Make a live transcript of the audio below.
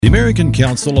The American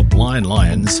Council of Blind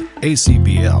Lions,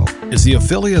 ACBL, is the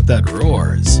affiliate that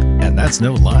roars, and that's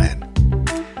no line.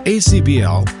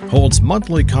 ACBL holds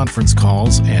monthly conference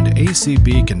calls and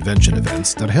ACB convention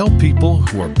events that help people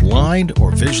who are blind or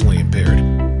visually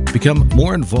impaired become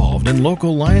more involved in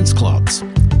local Lions clubs.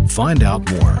 Find out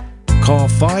more. Call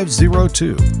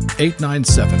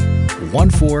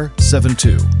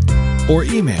 502-897-1472 or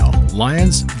email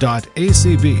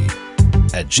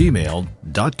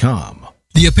lions.acb@gmail.com.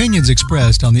 The opinions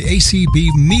expressed on the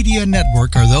ACB Media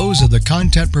Network are those of the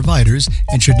content providers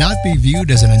and should not be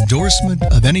viewed as an endorsement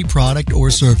of any product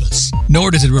or service.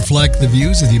 Nor does it reflect the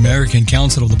views of the American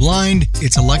Council of the Blind,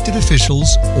 its elected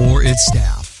officials, or its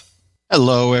staff.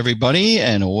 Hello, everybody,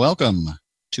 and welcome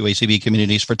to ACB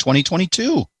Communities for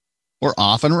 2022. We're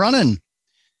off and running.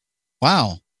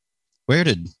 Wow.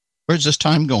 Where's this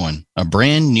time going? A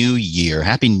brand new year.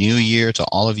 Happy New Year to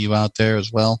all of you out there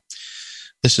as well.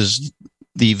 This is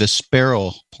the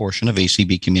Vispero portion of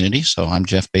ACB Community. So I'm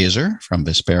Jeff Baser from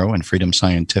Vispero and Freedom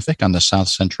Scientific. I'm the South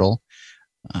Central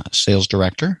Sales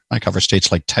Director. I cover states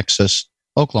like Texas,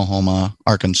 Oklahoma,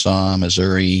 Arkansas,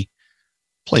 Missouri,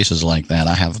 places like that.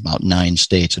 I have about 9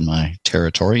 states in my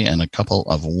territory and a couple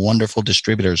of wonderful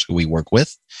distributors who we work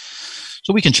with.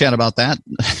 So we can chat about that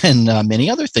and many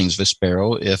other things,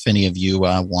 Vispero, if any of you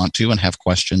want to and have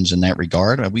questions in that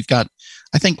regard. I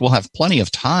think we'll have plenty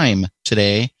of time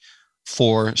today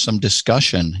for some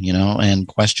discussion, and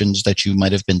questions that you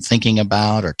might have been thinking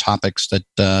about or topics that,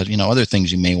 other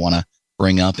things you may want to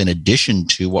bring up in addition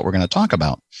to what we're going to talk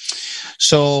about.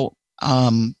 So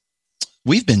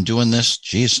we've been doing this,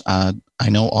 I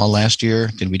know all last year.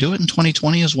 Did we do it in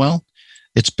 2020 as well?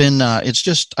 I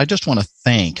just want to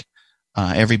thank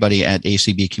everybody at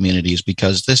ACB Communities,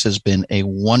 because this has been a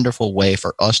wonderful way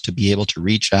for us to be able to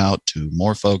reach out to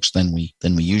more folks than we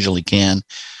usually can.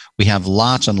 We have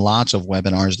lots and lots of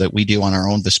webinars that we do on our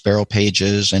own Vispero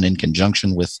pages and in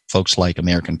conjunction with folks like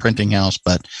American Printing House.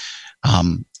 But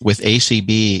with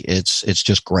ACB, it's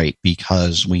just great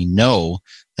because we know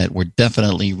that we're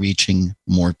definitely reaching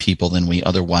more people than we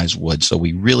otherwise would. So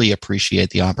we really appreciate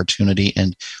the opportunity.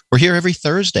 And we're here every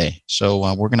Thursday.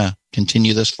 So we're going to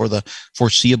continue this for the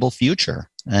foreseeable future.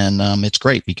 And it's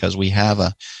great because we have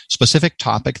a specific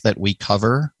topic that we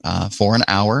cover for an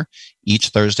hour each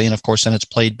Thursday. And of course, then it's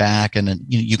played back and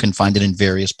you can find it in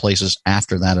various places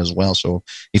after that as well. So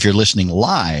if you're listening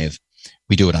live,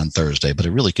 we do it on Thursday, but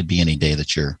it really could be any day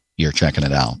that you're checking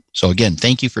it out. So again,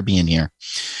 thank you for being here.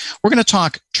 We're going to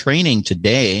talk training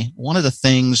today. One of the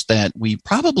things that we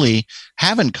probably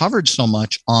haven't covered so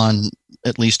much on,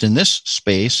 at least in this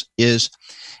space, is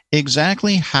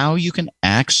exactly how you can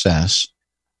access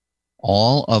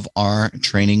all of our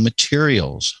training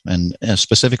materials. And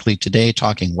specifically today,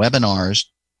 talking webinars,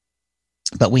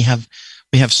 but we have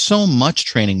so much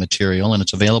training material and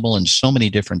it's available in so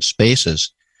many different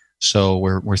spaces. So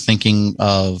we're thinking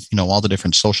of, all the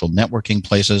different social networking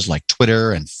places like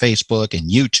Twitter and Facebook and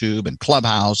YouTube and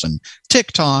Clubhouse and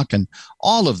TikTok and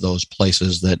all of those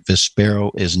places that Vispero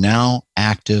is now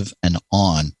active and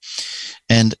on.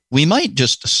 And we might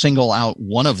just single out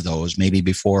one of those maybe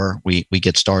before we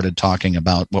get started talking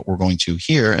about what we're going to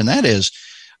hear. And that is,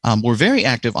 we're very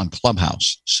active on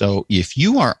Clubhouse. So if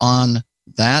you are on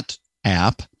that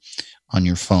app on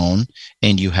your phone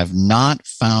and you have not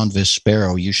found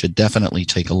Vispero, you should definitely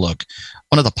take a look.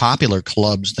 One of the popular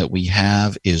clubs that we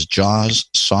have is JAWS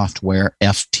Software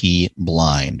FT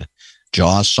Blind.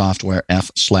 JAWS Software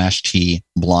F/T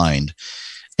Blind.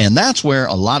 And that's where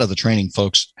a lot of the training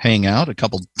folks hang out a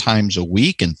couple times a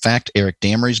week. In fact, Eric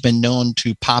Damery's been known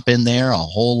to pop in there a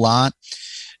whole lot.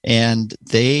 And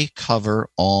they cover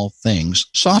all things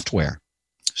software.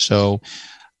 So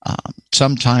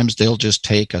sometimes they'll just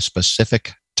take a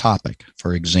specific topic,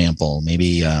 for example,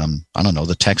 maybe,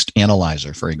 the text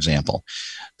analyzer, for example.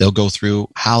 They'll go through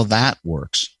how that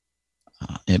works.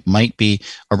 It might be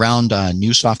around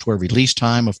new software release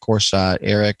time. Of course,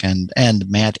 Eric and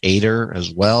Matt Ader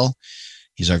as well.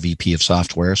 He's our VP of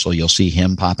software, so you'll see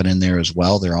him popping in there as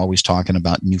well. They're always talking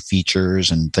about new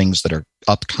features and things that are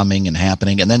upcoming and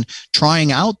happening, and then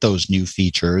trying out those new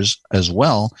features as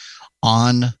well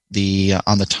on the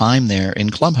time there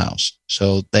in Clubhouse.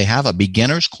 So they have a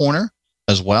beginner's corner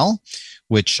as well,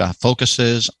 which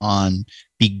focuses on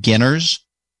beginners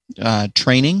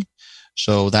training.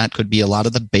 So that could be a lot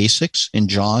of the basics in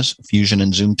JAWS, Fusion,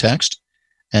 and ZoomText.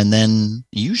 And then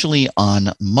usually on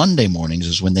Monday mornings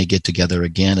is when they get together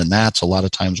again. And that's a lot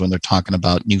of times when they're talking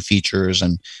about new features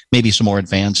and maybe some more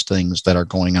advanced things that are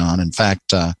going on. In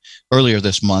fact, earlier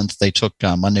this month, they took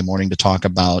Monday morning to talk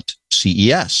about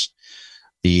CES.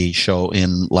 the show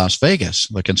in Las Vegas,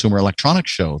 the Consumer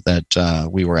Electronics Show that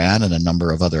we were at, and a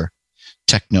number of other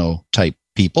techno-type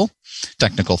people,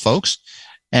 technical folks.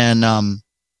 And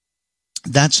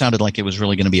that sounded like it was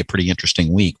really going to be a pretty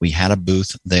interesting week. We had a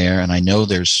booth there, and I know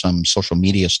there's some social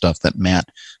media stuff that Matt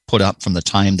put up from the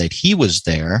time that he was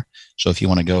there. So if you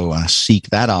want to go seek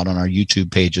that out on our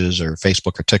YouTube pages or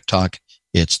Facebook or TikTok,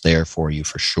 it's there for you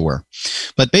for sure.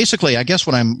 But basically, I guess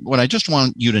what I just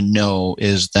want you to know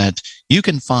is that you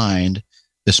can find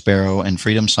Vispero and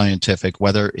Freedom Scientific,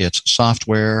 whether it's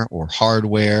software or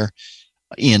hardware,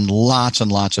 in lots and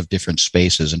lots of different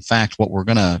spaces. In fact, what we're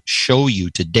going to show you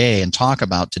today and talk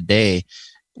about today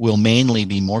will mainly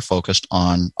be more focused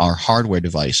on our hardware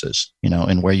devices,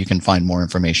 and where you can find more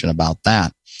information about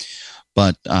that.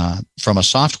 But from a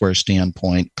software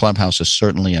standpoint, Clubhouse is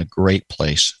certainly a great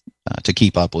place to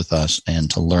keep up with us and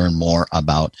to learn more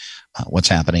about what's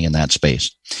happening in that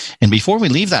space. And before we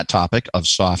leave that topic of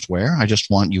software, I just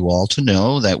want you all to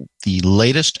know that the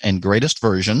latest and greatest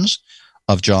versions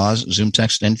of JAWS,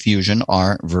 ZoomText, and Fusion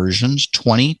are versions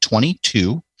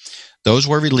 2022. Those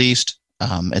were released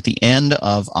at the end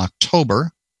of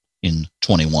October in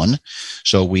 21.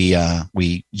 So we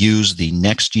use the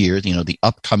next year, the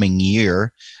upcoming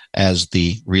year, as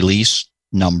the release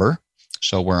number.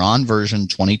 So we're on version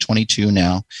 2022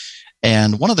 now.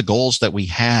 And one of the goals that we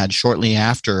had shortly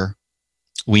after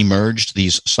we merged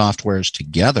these softwares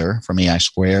together from AI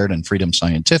Squared and Freedom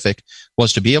Scientific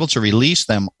was to be able to release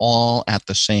them all at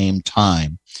the same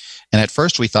time. And at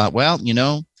first we thought, well,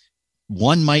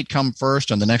 one might come first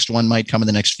and the next one might come in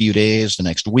the next few days, the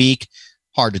next week.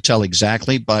 Hard to tell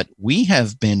exactly, but we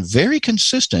have been very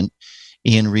consistent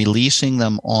in releasing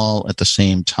them all at the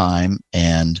same time.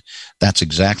 And that's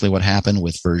exactly what happened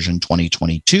with version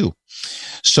 2022.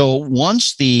 So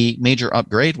once the major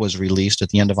upgrade was released at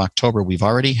the end of October, we've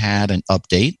already had an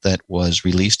update that was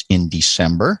released in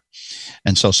December.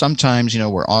 And so sometimes,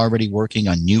 we're already working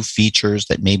on new features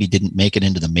that maybe didn't make it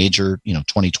into the major,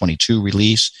 2022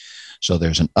 release. So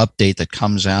there's an update that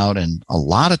comes out, and a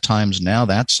lot of times now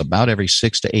that's about every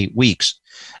 6 to 8 weeks.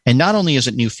 And not only is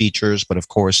it new features, but of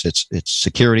course it's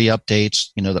security updates,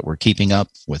 that we're keeping up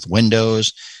with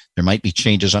Windows. There might be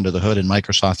changes under the hood in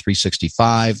Microsoft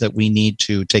 365 that we need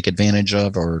to take advantage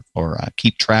of or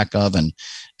keep track of and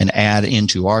add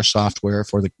into our software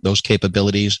for those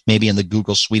capabilities. Maybe in the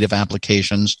Google suite of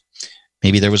applications,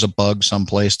 maybe there was a bug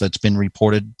someplace that's been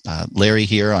reported. Larry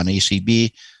here on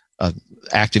ACB,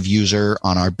 active user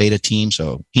on our beta team,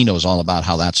 so he knows all about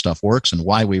how that stuff works and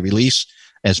why we release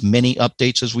as many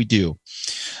updates as we do.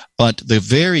 But the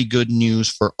very good news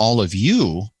for all of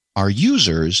you, our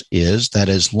users, is that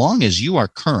as long as you are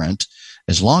current,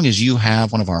 as long as you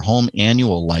have one of our home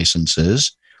annual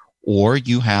licenses, or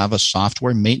you have a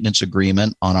software maintenance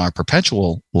agreement on our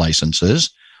perpetual licenses,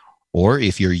 or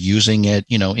if you're using it,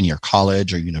 in your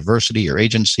college or university or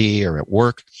agency or at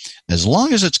work, as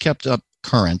long as it's kept up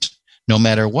current, no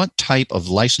matter what type of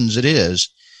license it is,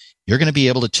 you're going to be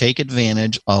able to take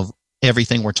advantage of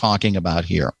everything we're talking about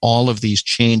here. All of these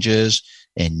changes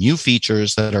and new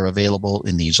features that are available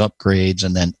in these upgrades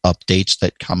and then updates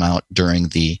that come out during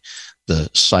the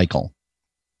cycle.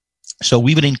 So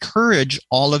we would encourage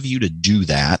all of you to do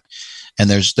that. And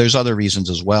there's other reasons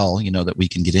as well, that we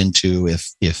can get into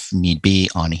if need be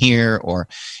on here, or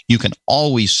you can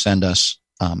always send us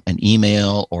an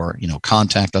email or,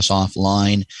 contact us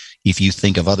offline if you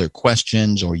think of other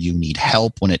questions or you need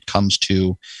help when it comes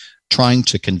to trying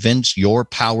to convince your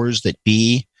powers that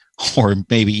be, or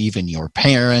maybe even your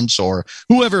parents or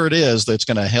whoever it is that's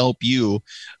going to help you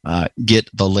get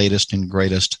the latest and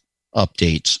greatest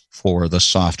updates for the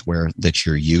software that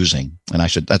you're using. And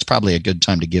that's probably a good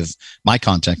time to give my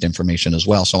contact information as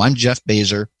well. So I'm Jeff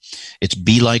Bazer. It's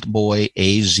B like boy,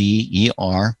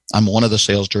 A-Z-E-R. I'm one of the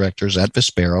sales directors at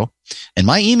Vispero. And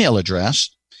my email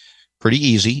address, pretty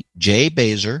easy,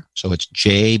 jbazer, so it's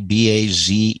J-B-A-Z-E-R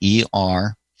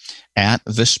at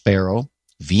Vispero,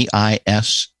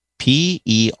 Vispero.com.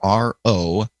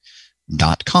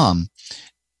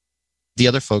 The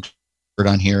other folks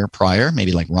on here prior,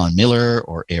 maybe like Ron Miller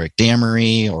or Eric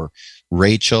Damery or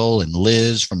Rachel and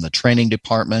Liz from the training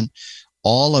department,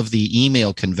 all of the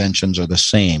email conventions are the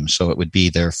same. So it would be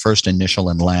their first initial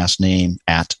and last name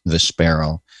at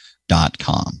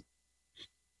Vispero.com.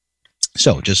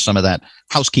 So just some of that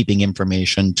housekeeping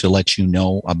information to let you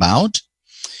know about.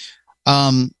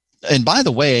 And by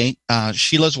the way,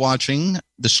 Sheila's watching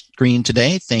the screen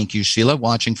today. Thank you, Sheila,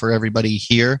 watching for everybody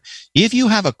here. If you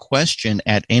have a question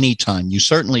at any time, you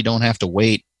certainly don't have to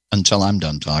wait until I'm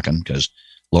done talking, because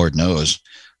Lord knows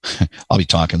I'll be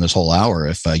talking this whole hour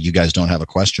if you guys don't have a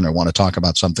question or want to talk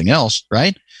about something else,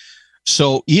 right?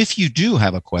 So if you do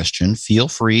have a question, feel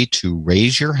free to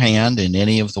raise your hand in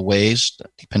any of the ways,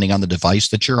 depending on the device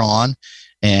that you're on,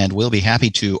 and we'll be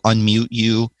happy to unmute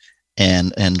you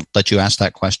and let you ask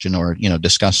that question or,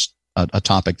 discuss a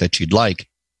topic that you'd like,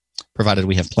 provided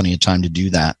we have plenty of time to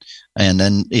do that. And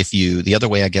then the other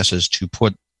way, I guess, is to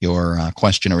put your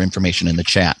question or information in the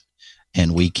chat,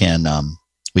 and we can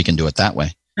do it that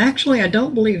way. Actually, I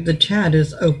don't believe the chat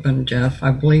is open, Jeff.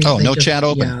 I believe. Oh, no chat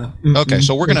open. Yeah. Okay,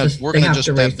 so we're gonna just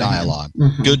have dialogue.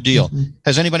 Good deal.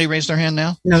 Has anybody raised their hand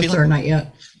now? No, Sheila? sir, not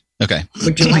yet. Okay.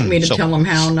 Would you like me to tell them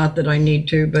how? Not that I need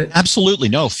to, but absolutely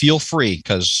no. Feel free,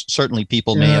 because certainly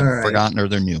people may have forgotten or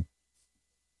they're new.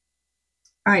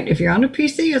 All right. If you're on a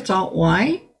PC, it's Alt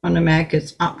Y. On a Mac,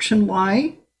 it's Option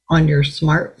Y. On your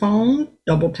smartphone,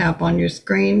 double tap on your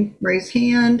screen, raise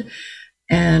hand,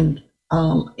 and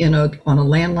on a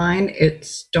landline,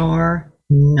 it's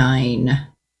 *9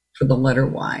 for the letter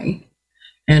Y.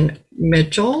 And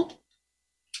Mitchell,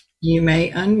 you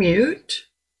may unmute.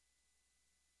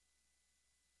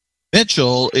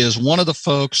 Mitchell is one of the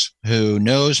folks who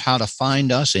knows how to find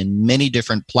us in many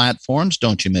different platforms,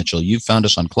 don't you, Mitchell? You've found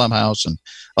us on Clubhouse and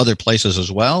other places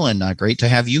as well, and great to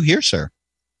have you here, sir.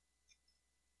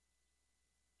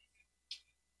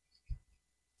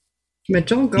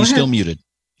 Mitchell, go ahead. He's still muted.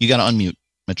 You got to unmute,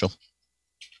 Mitchell.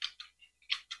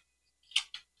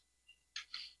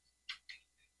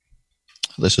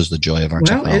 This is the joy of our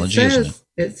technology, isn't it?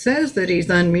 It says that he's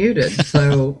unmuted,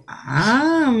 so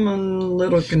I'm a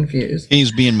little confused.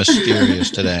 He's being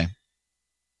mysterious today.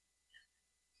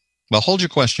 Well, hold your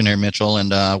question there, Mitchell,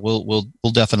 and we'll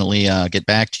definitely get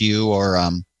back to you, or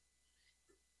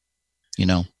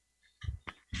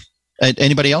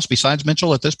anybody else besides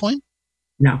Mitchell at this point?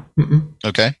 No. Mm-mm.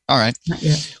 Okay. All right. Not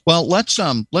yet. Well, let's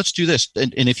do this,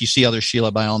 and if you see others,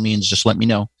 Sheila, by all means, just let me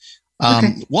know.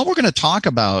 Okay. What we're going to talk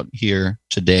about here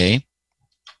today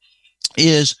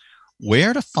is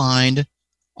where to find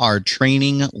our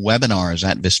training webinars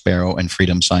at Vispero and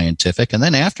Freedom Scientific. And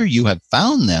then after you have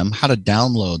found them, how to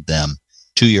download them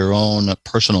to your own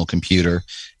personal computer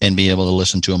and be able to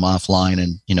listen to them offline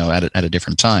and, at a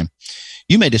different time.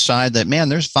 You may decide that, man,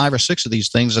 there's 5 or 6 of these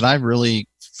things that I've really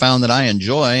found that I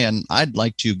enjoy, and I'd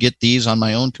like to get these on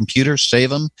my own computer,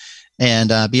 save them,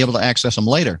 and be able to access them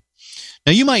later.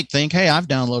 Now, you might think, hey, I've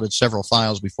downloaded several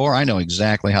files before. I know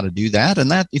exactly how to do that. And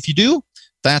that, if you do,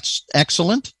 that's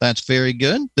excellent. That's very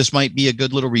good. This might be a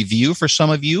good little review for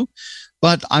some of you.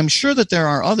 But I'm sure that there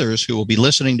are others who will be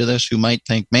listening to this who might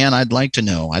think, man, I'd like to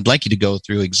know. I'd like you to go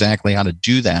through exactly how to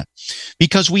do that.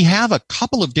 Because we have a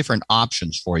couple of different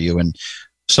options for you. And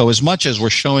so as much as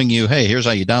we're showing you, hey, here's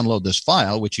how you download this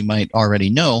file, which you might already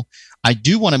know, I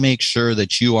do want to make sure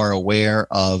that you are aware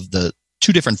of the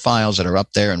 2 different files that are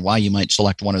up there and why you might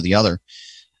select one or the other.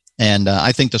 And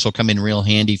I think this will come in real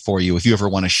handy for you if you ever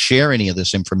want to share any of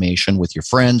this information with your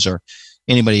friends or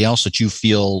anybody else that you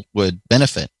feel would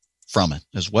benefit from it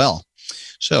as well.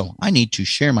 So I need to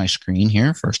share my screen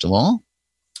here, first of all,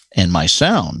 and my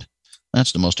sound.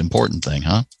 That's the most important thing,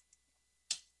 huh?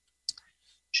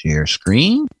 Share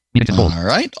screen. All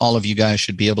right. All of you guys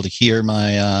should be able to hear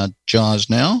my JAWS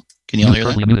now. Can you all hear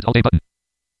that?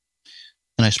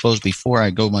 And I suppose before I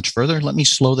go much further, let me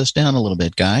slow this down a little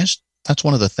bit, guys. That's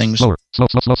one of the things. Slower.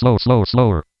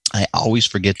 I always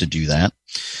forget to do that.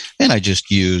 And I just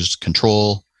use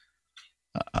Control,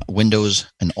 Windows,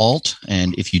 and Alt.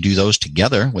 And if you do those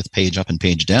together with page up and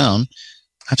page down,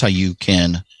 that's how you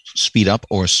can speed up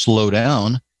or slow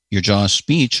down your JAWS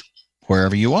speech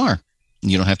wherever you are.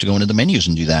 You don't have to go into the menus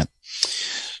and do that.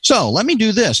 So let me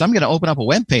do this. I'm going to open up a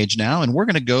web page now, and we're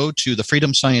going to go to the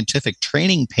Freedom Scientific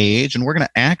training page, and we're going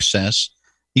to access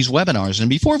these webinars. And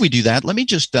before we do that, let me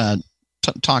just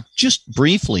talk just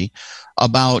briefly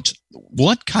about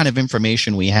what kind of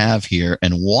information we have here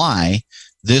and why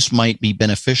this might be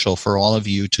beneficial for all of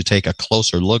you to take a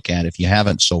closer look at if you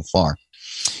haven't so far.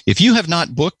 If you have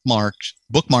not bookmarked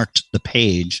the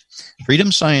page,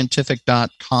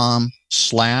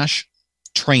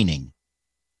 freedomscientific.com/training.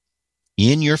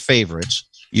 in your favorites,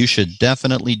 you should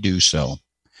definitely do so.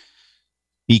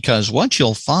 Because what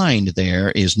you'll find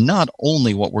there is not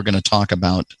only what we're going to talk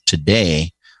about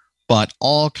today, but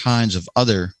all kinds of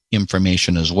other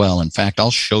information as well. In fact,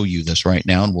 I'll show you this right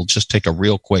now, and we'll just take a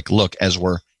real quick look as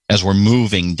we're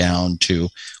moving down to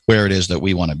where it is that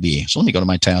we want to be. So let me go to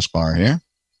my taskbar here.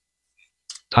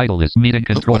 Title is Meeting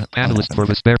Control Panelist for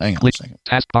Vispero. Click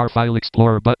Taskbar File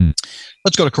Explorer button.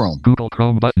 Let's go to Chrome. Google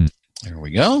Chrome button. There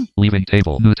we go. Leaving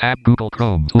table. New tab. Google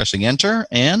Chrome. Pressing enter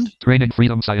and Training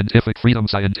Freedom Scientific.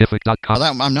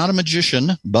 FreedomScientific.com. I'm not a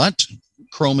magician, but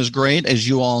Chrome is great, as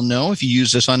you all know. If you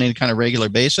use this on any kind of regular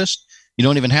basis, You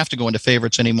don't even have to go into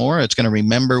favorites anymore. It's going to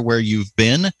remember where you've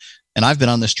been. And I've been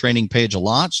on this training page a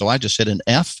lot, so I just hit an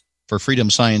F for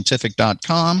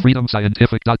freedomscientific.com.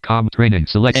 Freedomscientific.com training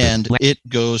selected. And it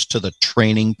goes to the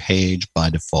training page by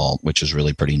default, which is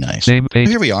really pretty nice. Same page.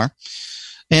 Here we are.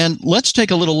 And let's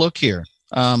take a little look here.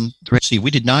 Let's see,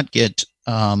 we did not get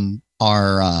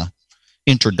our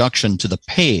introduction to the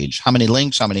page. How many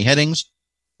links, how many headings?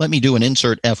 Let me do an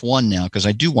insert F1 now, because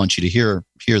I do want you to hear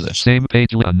this. Same page,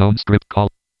 unknown script call.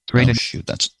 Training. Oh, shoot,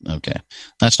 that's okay.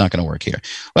 That's not going to work here.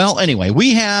 Well, anyway,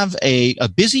 we have a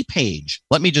busy page.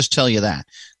 Let me just tell you that.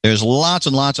 There's lots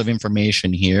and lots of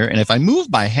information here. And if I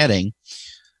move by heading,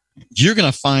 you're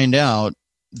going to find out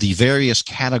the various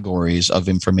categories of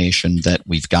information that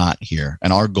we've got here.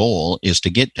 And our goal is to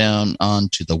get down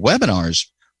onto the webinars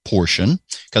portion,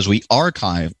 because we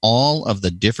archive all of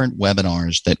the different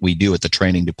webinars that we do at the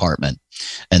training department.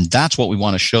 And that's what we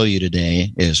want to show you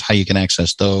today, is how you can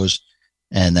access those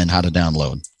and then how to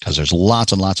download, because there's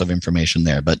lots and lots of information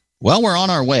there. But while we're on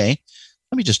our way,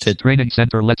 let me just hit Training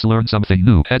Center. Let's learn something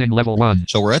new. Heading level 1.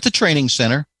 So we're at the Training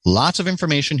Center. Lots of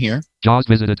information here. JAWS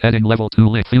visited. Heading level 2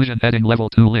 link. Fusion. Heading level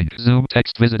 2 link. Zoom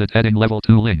text visited. Heading level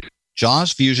 2 link.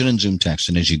 JAWS, Fusion, and Zoom text.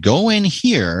 And as you go in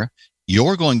here,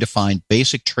 you're going to find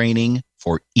basic training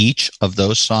for each of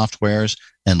those softwares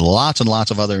and lots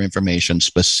of other information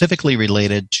specifically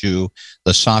related to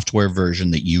the software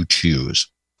version that you choose.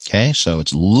 Okay, so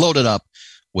it's loaded up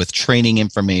with training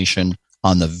information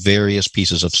on the various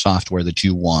pieces of software that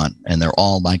you want, and they're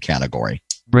all by category.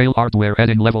 Braille hardware.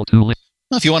 Heading level 2 link.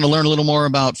 Now, if you want to learn a little more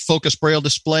about Focus Braille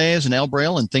displays and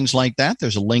L-Braille and things like that,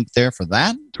 there's a link there for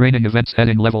that. Training events.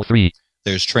 Heading level 3.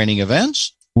 There's training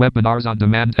events. Webinars on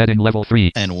demand. Heading level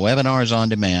 3. And webinars on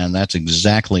demand. That's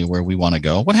exactly where we want to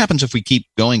go. What happens if we keep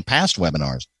going past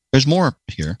webinars? There's more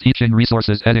here. Teaching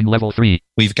resources. Heading level 3.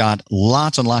 We've got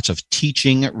lots and lots of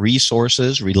teaching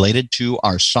resources related to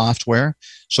our software.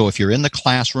 So if you're in the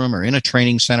classroom or in a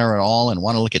training center at all and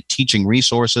want to look at teaching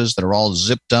resources that are all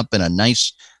zipped up in a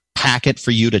nice packet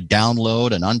for you to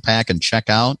download and unpack and check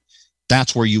out,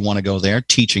 that's where you want to go there,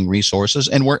 teaching resources.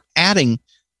 And we're adding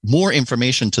more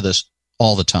information to this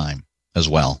all the time as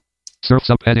well. Surfs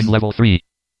Up. Heading level 3.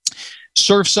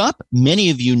 Surfs Up, many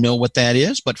of you know what that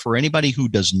is, but for anybody who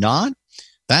does not,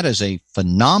 that is a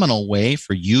phenomenal way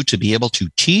for you to be able to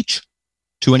teach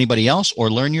to anybody else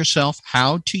or learn yourself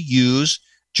how to use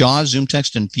JAWS, Zoom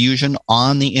Text, and Fusion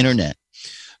on the internet.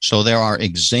 So there are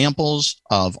examples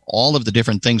of all of the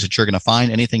different things that you're going to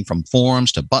find, anything from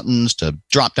forms to buttons to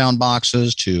drop-down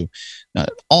boxes to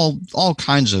all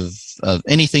kinds of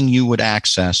anything you would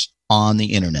access on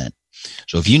the internet.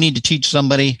 So if you need to teach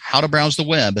somebody how to browse the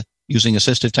web using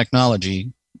assistive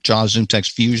technology, JAWS, Zoom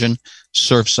Text, Fusion,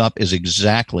 Surfs Up is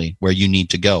exactly where you need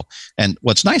to go. And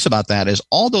what's nice about that is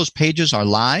all those pages are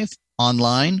live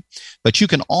online, but you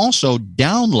can also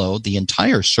download the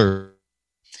entire Surf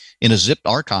in a zipped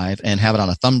archive and have it on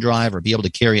a thumb drive or be able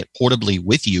to carry it portably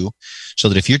with you, so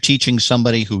that if you're teaching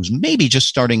somebody who's maybe just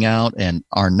starting out and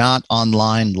are not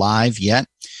online live yet,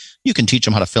 you can teach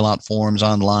them how to fill out forms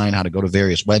online, how to go to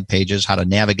various web pages, how to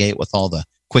navigate with all the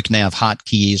quick nav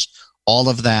hotkeys, all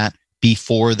of that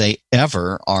before they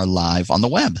ever are live on the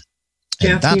web. And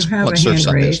Jeff, that's you have what a Surfs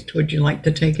hand Up is. raised. Would you like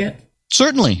to take it?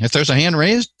 Certainly. If there's a hand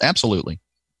raised, absolutely.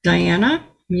 Diana,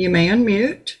 you may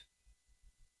unmute.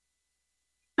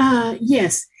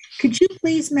 Yes. Could you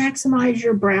please maximize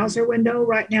your browser window?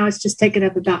 Right now, it's just taking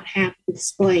up about half the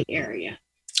display area.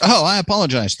 Oh, I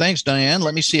apologize. Thanks, Diane.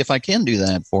 Let me see if I can do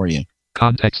that for you.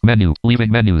 Context menu. Leaving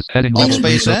menus. Heading Alt level 3.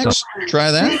 Space Surfs Up. X.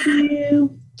 Try that. Thank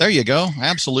you. There you go.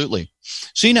 Absolutely.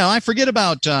 See, now I forget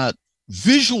about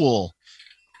visual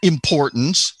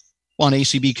importance on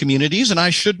ACB communities, and I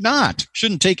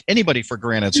shouldn't take anybody for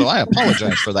granted. So I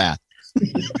apologize for that.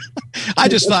 I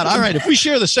just thought, all right, if we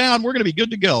share the sound, we're going to be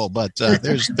good to go. But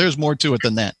there's more to it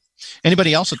than that.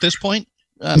 Anybody else at this point,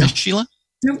 Ms. Sheila?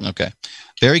 No. Okay.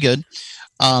 Very good.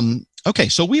 Okay,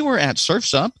 so we were at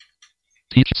Surfs Up.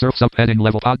 Teach Surfs Up. Heading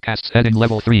level podcasts. Heading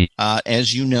level 3.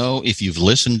 As you know, if you've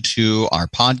listened to our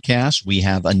podcast, we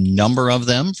have a number of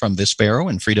them from Vispero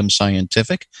and Freedom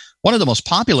Scientific. One of the most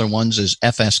popular ones is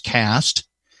FS Cast,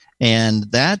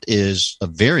 and that is a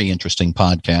very interesting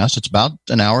podcast. It's about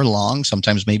an hour long,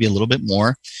 sometimes maybe a little bit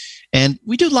more. And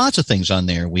we do lots of things on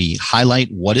there. We highlight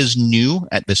what is new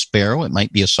at Vispero. It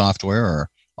might be a software or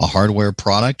a hardware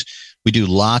product. We do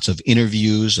lots of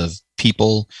interviews of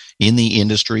people in the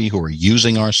industry who are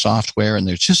using our software, and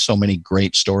there's just so many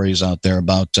great stories out there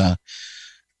about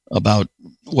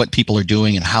what people are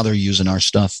doing and how they're using our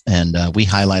stuff, and we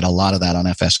highlight a lot of that on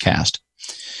FS Cast.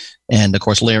 And of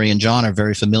course, Larry and John are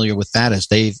very familiar with that, as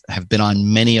they have been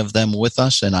on many of them with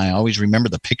us. And I always remember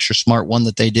the Picture Smart one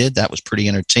that they did. That was pretty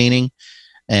entertaining.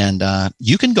 And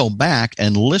you can go back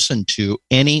and listen to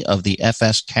any of the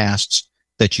FS casts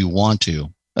that you want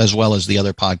to, as well as the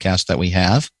other podcasts that we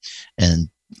have. And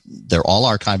they're all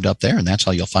archived up there, and that's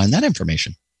how you'll find that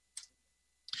information.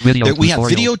 We have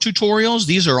video tutorials.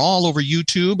 These are all over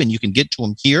YouTube, and you can get to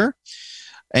them here.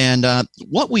 And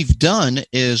what we've done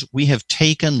is we have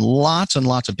taken lots and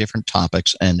lots of different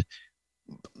topics and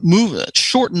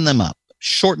shorten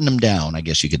them down, I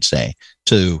guess you could say,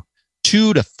 to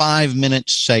 2 to 5 minute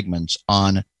segments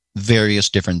on various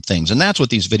different things. And that's what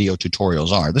these video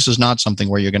tutorials are. This is not something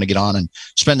where you're going to get on and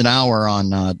spend an hour on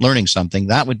learning something.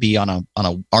 That would be on a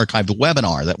archived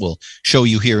webinar that we'll show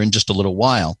you here in just a little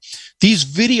while. These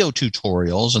video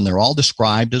tutorials, and they're all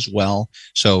described as well.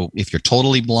 So if you're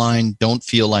totally blind, don't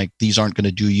feel like these aren't going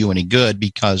to do you any good,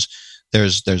 because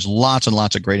there's lots and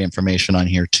lots of great information on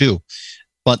here too.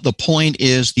 But the point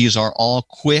is, these are all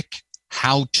quick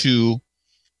how-to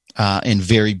and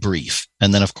very brief.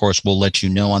 And then, of course, we'll let you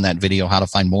know on that video how to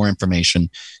find more information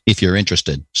if you're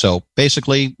interested. So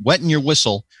basically, wetting your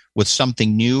whistle with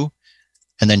something new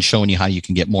and then showing you how you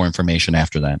can get more information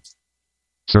after that.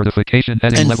 Certification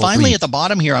heading and level finally, 3. at the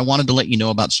bottom here, I wanted to let you know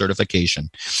about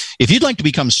certification. If you'd like to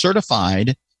become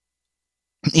certified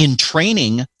in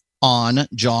training on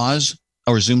JAWS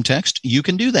or ZoomText, you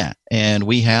can do that. And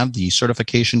we have the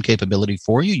certification capability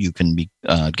for you. You can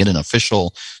get an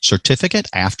official certificate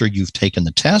after you've taken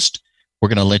the test. We're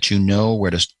going to let you know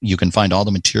where you can find all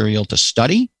the material to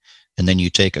study. And then you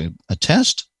take a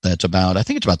test that's I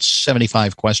think it's about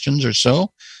 75 questions or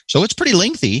so. So it's pretty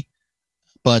lengthy.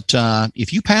 But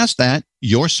if you pass that,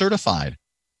 you're certified.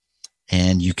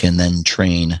 And you can then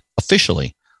train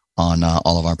officially on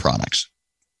all of our products.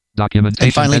 Documentation.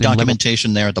 And finally,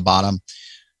 documentation there at the bottom.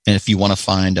 And if you want to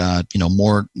find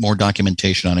more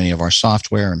documentation on any of our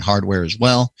software and hardware as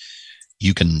well,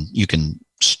 you can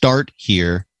start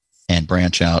here and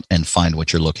branch out and find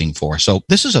what you're looking for. So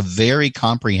this is a very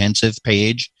comprehensive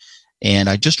page, and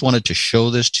I just wanted to show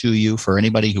this to you for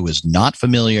anybody who is not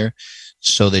familiar,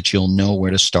 so that you'll know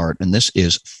where to start. And this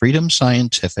is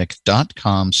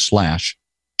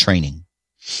freedomscientific.com/training.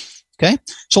 Okay,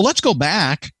 so let's go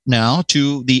back now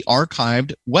to the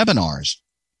archived webinars.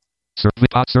 And there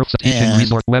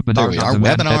we are,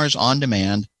 webinars on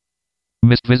demand.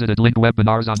 Visited link,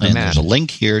 webinars on demand. And there's a link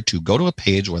here to go to a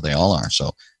page where they all are.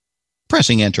 So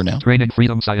pressing enter now. Training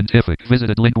Freedom Scientific.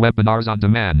 Visited link, webinars on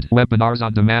demand. Webinars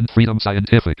on demand, Freedom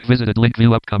Scientific. Visited link,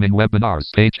 view upcoming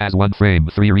webinars. Page has 1 frame,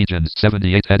 3 regions,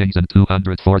 78 headings, and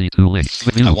 242 links.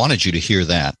 View. I wanted you to hear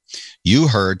that. You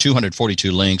heard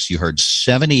 242 links. You heard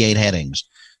 78 headings.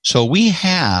 So we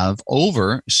have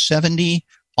over 70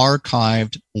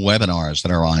 archived webinars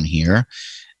that are on here.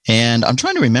 And I'm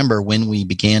trying to remember when we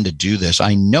began to do this.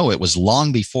 I know it was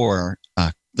long before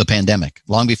the pandemic,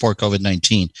 long before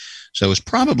COVID-19. So it was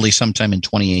probably sometime in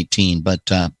 2018. But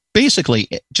basically,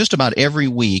 just about every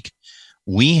week,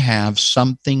 we have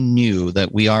something new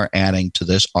that we are adding to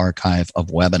this archive of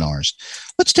webinars.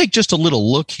 Let's take just a little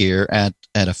look here at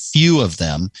a few of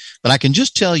them. But I can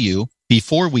just tell you,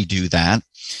 before we do that,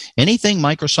 anything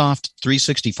Microsoft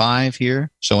 365 here,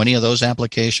 so any of those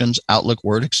applications, Outlook,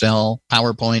 Word, Excel,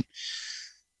 PowerPoint,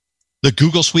 the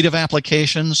Google suite of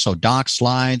applications, so Docs,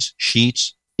 Slides,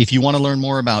 Sheets. If you want to learn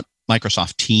more about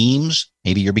Microsoft Teams,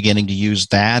 maybe you're beginning to use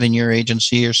that in your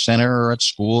agency or center or at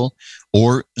school,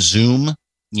 or Zoom,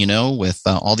 with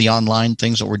all the online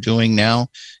things that we're doing now,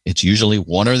 it's usually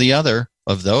one or the other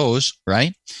of those,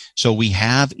 right? So we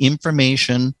have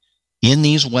information in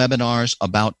these webinars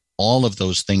about all of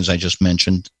those things I just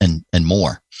mentioned and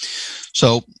more.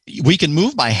 So we can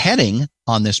move by heading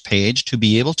on this page to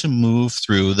be able to move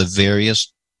through the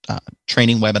various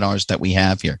training webinars that we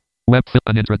have here.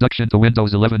 An introduction to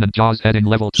Windows 11 and JAWS heading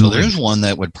level 2. So there's one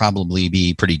that would probably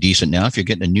be pretty decent now if you're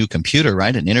getting a new computer,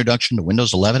 right? An introduction to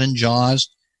Windows 11 and JAWS.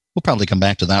 We'll probably come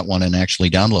back to that one and actually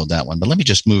download that one. But let me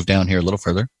just move down here a little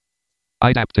further.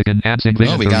 Idaptic enhancing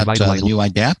vision. We got the new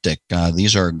Idaptic.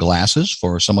 These are glasses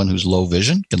for someone who's low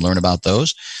vision. Can learn about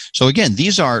those. So again,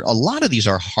 a lot of these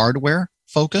are hardware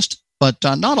focused, but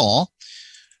not all.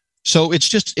 So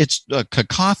it's a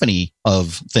cacophony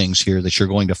of things here that you're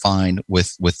going to find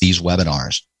with these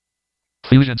webinars.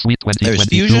 Fusion Suite 2022. There's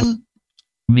Fusion.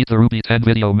 Meet the Ruby 10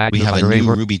 video magnifier. We have a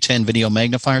new Ruby 10 video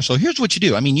magnifier. So here's what you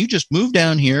do. You just move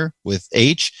down here with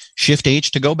Shift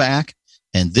H to go back.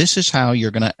 And this is how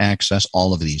you're going to access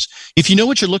all of these. If you know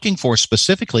what you're looking for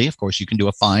specifically, of course, you can do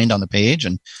a find on the page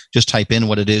and just type in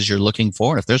what it is you're looking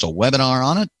for. And if there's a webinar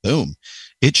on it, boom,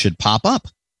 it should pop up.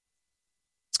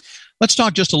 Let's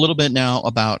talk just a little bit now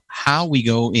about how we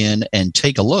go in and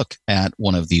take a look at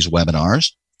one of these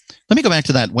webinars. Let me go back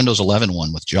to that Windows 11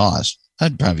 one with JAWS.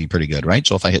 That'd probably be pretty good, right?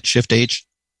 So if I hit Shift-H.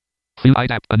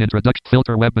 An introduction,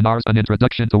 filter webinars, an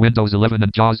introduction to Windows 11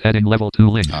 and JAWS heading level 2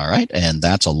 link. All right, and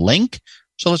that's a link.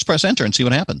 So let's press enter and see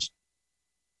what happens.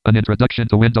 An introduction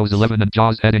to Windows 11 and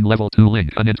JAWS heading level 2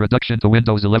 link. An introduction to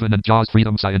Windows 11 and JAWS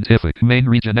Freedom Scientific. Main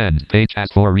region end. Page has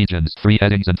 4 regions, 3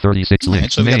 headings, and 36 links.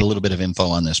 Right, so we've got a little bit of info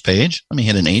on this page. Let me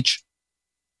hit an H.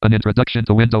 An introduction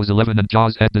to Windows 11 and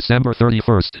JAWS at December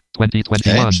 31st,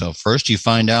 2021. Okay, so first you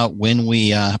find out when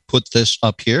we put this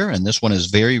up here, and this one is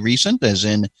very recent, as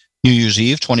in New Year's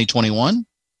Eve 2021.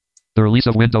 The release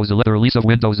of Windows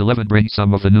 11 brings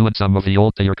some of the new and some of the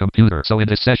old to your computer. So in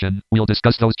this session, we'll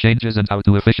discuss those changes and how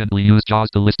to efficiently use JAWS.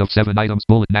 The list of 7 items.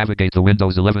 Bullet. Navigate the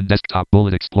Windows 11 desktop.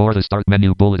 Bullet. Explore the Start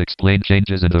menu. Bullet. Explain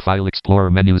changes in the File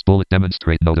Explorer menus. Bullet.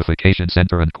 Demonstrate Notification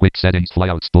Center and Quick Settings.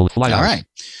 Flyouts. Bullet. Flyouts. All right.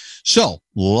 So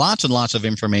lots and lots of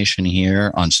information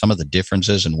here on some of the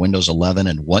differences in Windows 11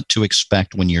 and what to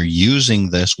expect when you're using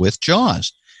this with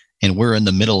JAWS. And we're in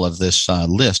the middle of this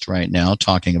list right now,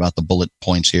 talking about the bullet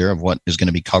points here of what is going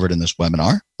to be covered in this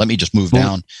webinar. Let me just move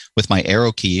down with my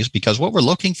arrow keys, because what we're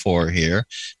looking for here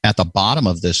at the bottom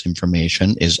of this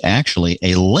information is actually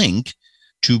a link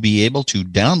to be able to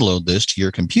download this to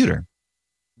your computer.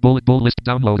 Bullet list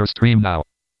downloader stream now.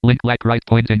 Link like right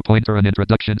pointing pointer, an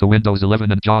introduction to Windows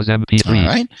 11 and JAWS MP3. All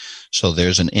right. So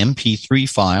there's an MP3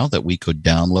 file that we could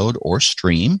download or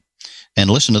stream.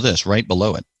 And listen to this right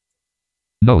below it.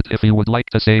 Note, if you would like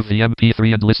to save the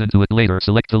MP3 and listen to it later,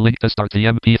 select the link to start the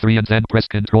MP3 and then press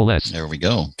Ctrl-S. There we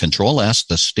go. Ctrl-S,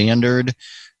 the standard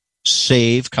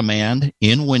save command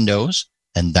in Windows,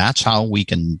 and that's how we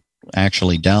can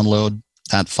actually download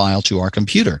that file to our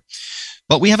computer.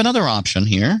 But we have another option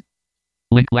here.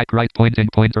 Link like right pointing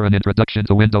pointer, an introduction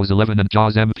to Windows 11 and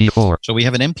JAWS MP4. So we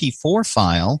have an MP4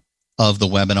 file of the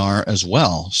webinar as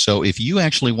well. So if you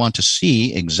actually want to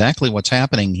see exactly what's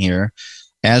happening here,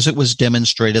 as it was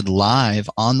demonstrated live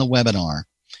on the webinar,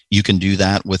 you can do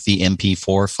that with the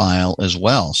MP4 file as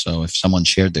well. So if someone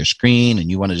shared their screen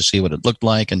and you wanted to see what it looked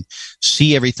like and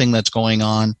see everything that's going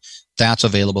on, that's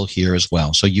available here as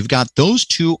well. So you've got those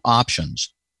 2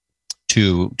 options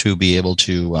to be able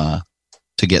to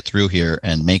get through here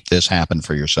and make this happen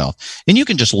for yourself. And you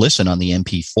can just listen on the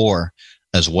MP4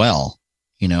 as well.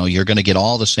 You know, you're going to get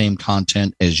all the same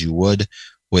content as you would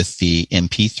with the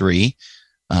MP3.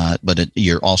 But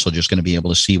you're also just going to be able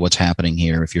to see what's happening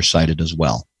here if you're sighted as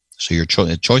well. So your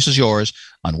choice is yours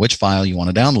on which file you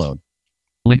want to download.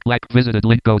 Link like visited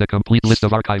link go to complete list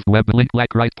of archived web. Link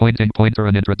like right pointing pointer,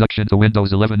 an introduction to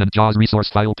Windows 11 and JAWS resource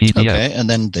file PDF. Okay, and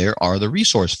then there are the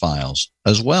resource files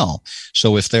as well.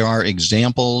 So if there are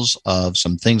examples of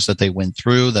some things that they went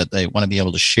through that they want to be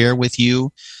able to share with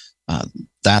you,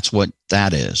 that's what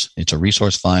that is. It's a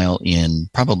resource file in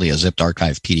probably a zipped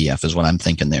archive PDF is what I'm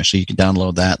thinking there. So you can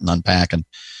download that and unpack and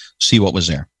see what was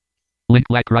there. Link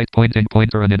like right pointing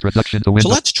pointer, an introduction to Windows.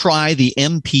 So let's try the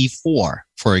MP4,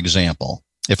 for example.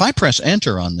 If I press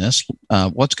enter on this,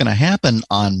 what's going to happen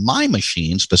on my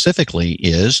machine specifically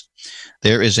is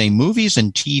there is a movies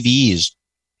and TVs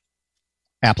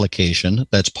application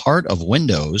that's part of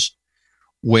Windows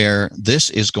where this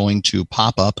is going to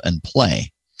pop up and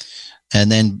play. And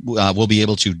then we'll be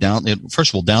able to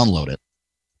first we'll download it.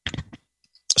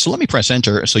 So let me press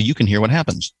enter so you can hear what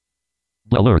happens.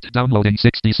 Alert, downloading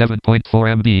 67.4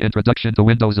 MB, introduction to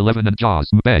Windows 11 and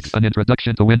JAWS. MBEG, an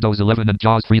introduction to Windows 11 and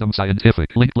JAWS Freedom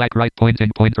Scientific. Link like right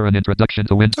pointing pointer, an introduction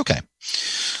to Windows. Okay.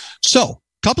 So,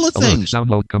 couple of things.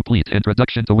 Download complete,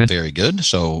 introduction to Windows. Very good.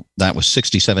 So that was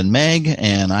 67 meg,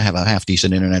 and I have a half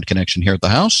decent internet connection here at the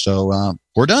house. So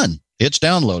we're done. It's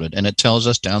downloaded, and it tells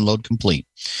us download complete.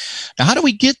 Now, how do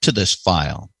we get to this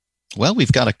file? Well,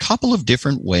 we've got a couple of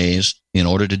different ways in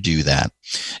order to do that.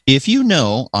 If you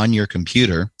know on your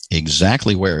computer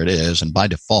exactly where it is, and by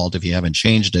default, if you haven't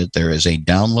changed it, there is a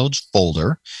downloads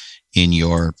folder in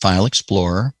your File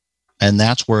Explorer, and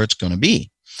that's where it's going to be.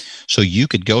 So you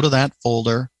could go to that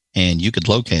folder and you could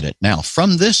locate it. Now,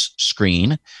 from this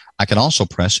screen, I can also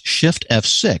press Shift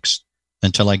F6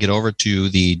 until I get over to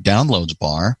the downloads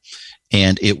bar,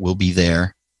 and it will be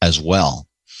there as well.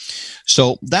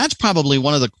 So that's probably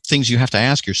one of the things you have to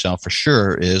ask yourself for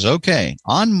sure is, okay,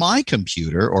 on my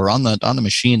computer or on the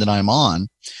machine that I'm on,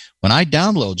 when I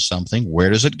download something, where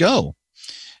does it go?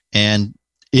 And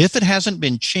if it hasn't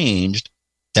been changed,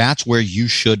 that's where you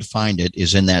should find it,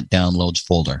 is in that downloads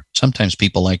folder. Sometimes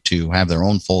people like to have their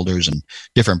own folders and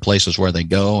different places where they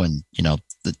go, and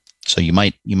so you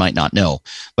might not know.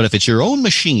 But if it's your own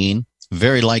machine,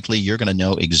 very likely you're going to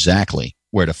know exactly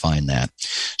where to find that.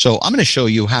 So I'm going to show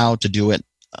you how to do it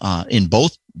in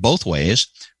both ways.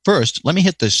 First, let me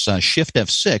hit this Shift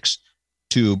F6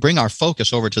 to bring our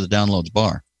focus over to the downloads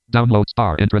bar. Downloads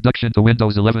bar. Introduction to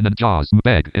Windows 11 and JAWS.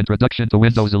 MBEG. Introduction to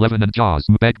Windows 11 and JAWS.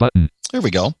 MBEG button. There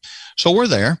we go. So we're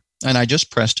there, and I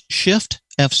just pressed Shift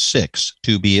F6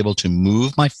 to be able to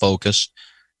move my focus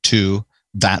to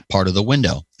that part of the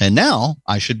window. And now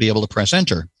I should be able to press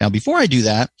Enter. Now, before I do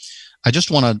that, I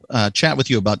just want to chat with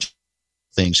you about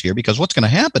things here, because what's going to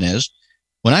happen is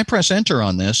when I press Enter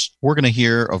on this, we're going to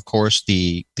hear, of course,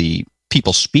 the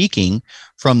people speaking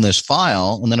from this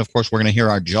file. And then, of course, we're going to hear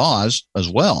our JAWS as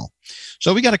well.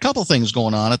 So we got a couple things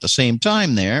going on at the same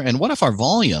time there. And what if our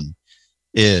volume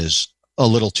is a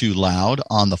little too loud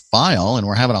on the file and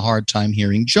we're having a hard time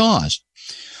hearing JAWS?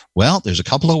 Well, there's a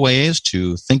couple of ways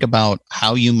to think about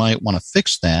how you might want to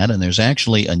fix that. And there's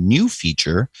actually a new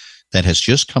feature that has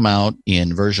just come out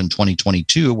in version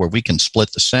 2022 where we can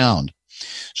split the sound.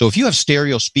 So if you have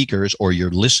stereo speakers or you're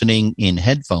listening in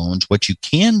headphones, what you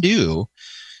can do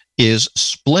is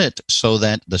split so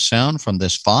that the sound from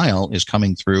this file is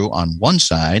coming through on one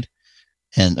side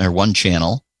or one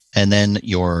channel, and then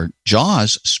your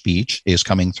JAWS speech is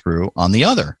coming through on the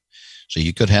other. So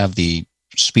you could have the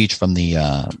speech from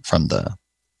the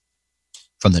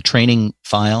training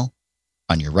file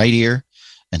on your right ear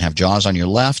and have JAWS on your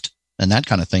left and that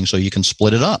kind of thing, so you can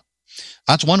split it up.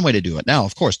 That's one way to do it. Now,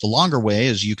 of course, the longer way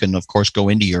is you can, of course, go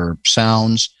into your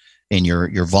sounds and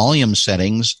your volume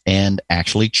settings and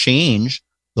actually change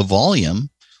the volume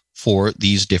for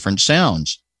these different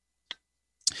sounds.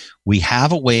 We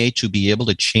have a way to be able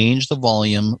to change the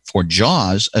volume for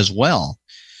JAWS as well.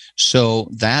 So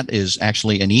that is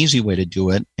actually an easy way to do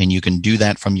it, and you can do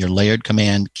that from your layered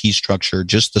command key structure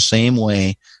just the same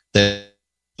way that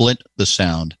split the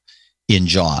sound in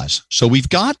JAWS. So we've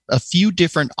got a few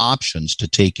different options to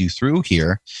take you through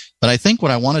here, but I think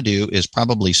what I want to do is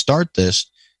probably start this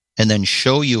and then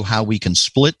show you how we can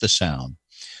split the sound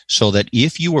so that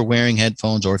if you were wearing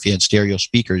headphones or if you had stereo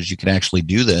speakers, you could actually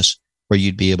do this where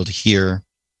you'd be able to hear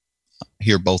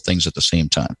both things at the same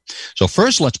time. So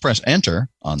first, let's press Enter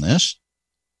on this.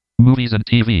 Movies and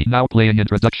TV. Now playing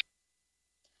introduction.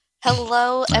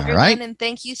 Hello, everyone, right. and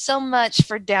thank you so much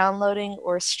for downloading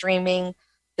or streaming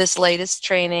this latest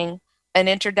training, An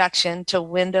Introduction to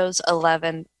Windows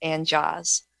 11 and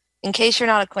JAWS. In case you're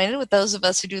not acquainted with those of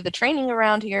us who do the training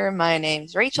around here, my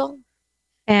name's Rachel.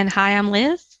 And hi, I'm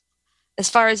Liz. As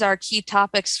far as our key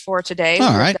topics for today.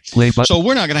 All right. So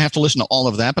we're not going to have to listen to all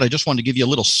of that, but I just wanted to give you a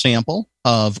little sample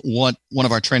of what one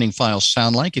of our training files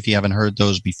sound like if you haven't heard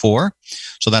those before.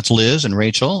 So that's Liz and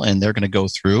Rachel, and they're going to go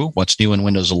through what's new in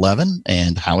Windows 11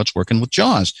 and how it's working with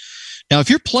JAWS. Now, if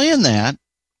you're playing that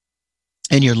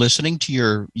and you're listening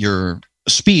to your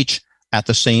speech at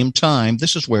the same time,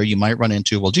 this is where you might run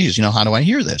into, well, geez, how do I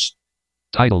hear this?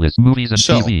 Title is Movies and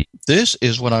TV. This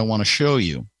is what I want to show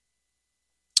you.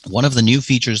 One of the new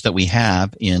features that we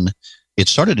have it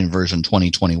started in version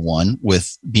 2021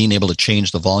 with being able to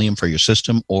change the volume for your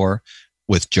system or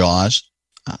with JAWS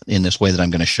in this way that I'm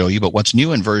going to show you. But what's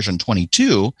new in version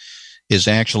 22 is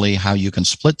actually how you can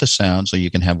split the sound so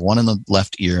you can have one in the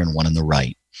left ear and one in the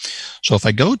right. So if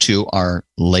I go to our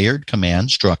layered command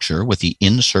structure with the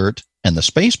insert and the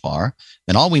space bar,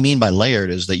 and all we mean by layered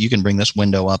is that you can bring this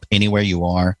window up anywhere you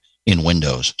are in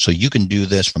Windows. So you can do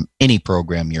this from any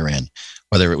program you're in,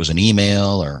 whether it was an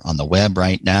email or on the web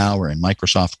right now or in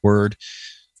Microsoft Word.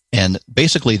 And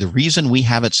basically the reason we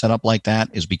have it set up like that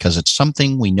is because it's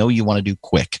something we know you want to do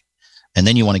quick. And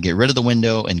then you want to get rid of the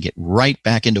window and get right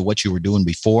back into what you were doing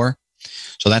before.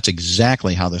 So that's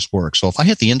exactly how this works. So if I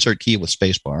hit the insert key with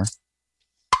spacebar,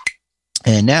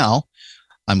 and now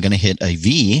I'm going to hit a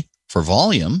V for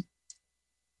volume,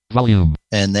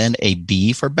 and then a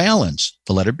B for balance,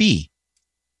 the letter B.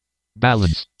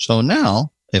 Balance. So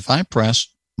now if I press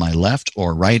my left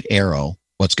or right arrow,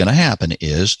 what's going to happen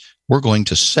is we're going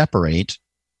to separate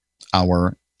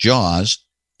our JAWS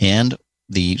and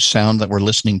the sound that we're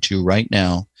listening to right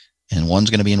now, and one's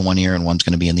going to be in one ear and one's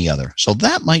going to be in the other. So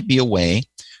that might be a way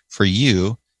for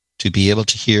you to be able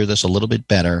to hear this a little bit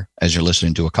better as you're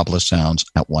listening to a couple of sounds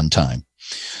at one time.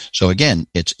 So again,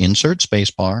 it's insert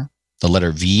spacebar, the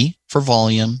letter V for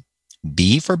volume,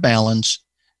 B for balance,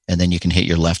 and then you can hit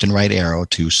your left and right arrow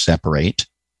to separate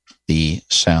the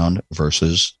sound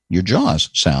versus your JAWS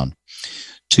sound.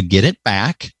 To get it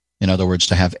back, in other words,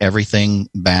 to have everything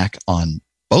back on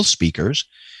both speakers,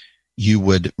 you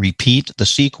would repeat the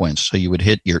sequence. So you would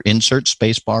hit your insert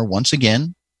spacebar once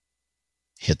again,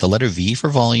 hit the letter V for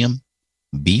volume,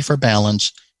 B for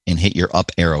balance, and hit your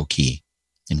up arrow key.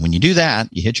 And when you do that,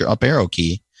 you hit your up arrow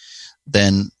key,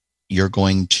 then you're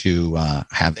going to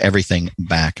have everything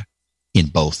back in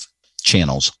both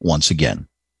channels once again.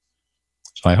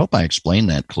 So I hope I explained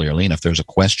that clearly. And if there's a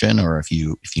question or if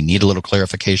you need a little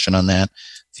clarification on that,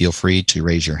 feel free to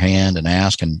raise your hand and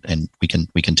ask, and we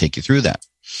can take you through that.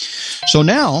 So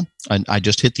now I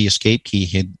just hit the escape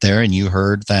key there, and you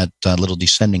heard that little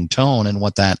descending tone. And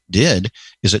what that did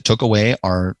is it took away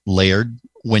our layered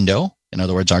window. In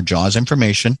other words, our JAWS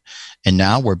information. And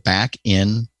now we're back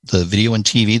in the video and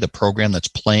TV, the program that's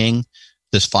playing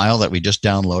this file that we just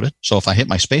downloaded. So if I hit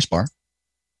my spacebar,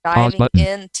 diving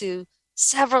into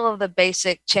several of the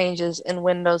basic changes in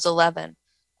Windows 11,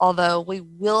 although we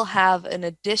will have an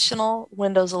additional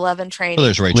Windows 11 training. So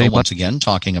there's Rachel once again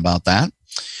talking about that.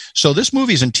 So this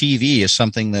movies and TV is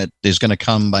something that is going to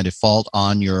come by default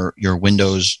on your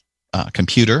Windows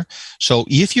computer. So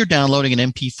if you're downloading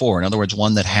an MP4, in other words,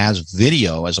 one that has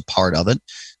video as a part of it,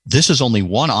 this is only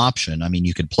one option. I mean,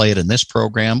 you could play it in this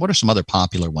program. What are some other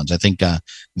popular ones? I think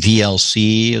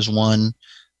VLC is one.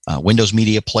 Windows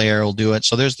Media Player will do it.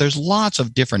 So there's lots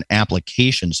of different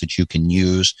applications that you can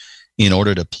use in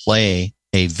order to play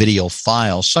a video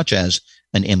file, such as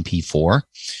an MP4.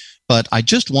 But I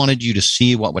just wanted you to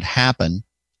see what would happen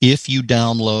if you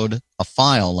download a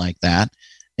file like that,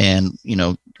 and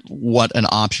what an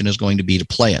option is going to be to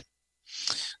play it.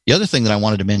 The other thing that I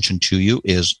wanted to mention to you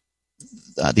is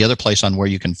the other place on where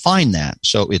you can find that.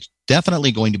 So it's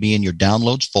definitely going to be in your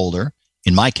downloads folder,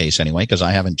 in my case anyway, because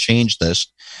I haven't changed this.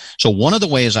 So one of the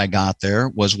ways I got there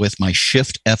was with my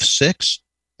Shift F6.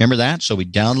 Remember that? So we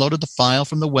downloaded the file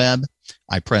from the web.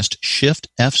 I pressed Shift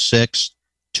F6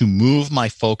 to move my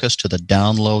focus to the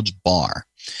downloads bar.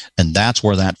 And that's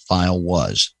where that file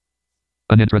was.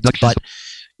 An introduction. But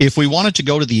if we wanted to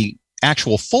go to the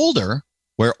actual folder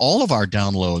where all of our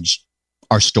downloads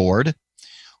are stored,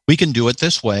 we can do it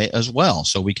this way as well.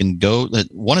 So we can go,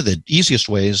 one of the easiest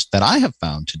ways that I have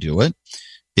found to do it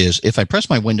is if I press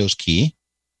my Windows key,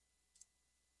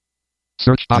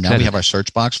 search box. Now we have our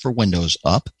search box for Windows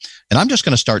up, and I'm just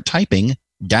going to start typing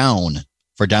down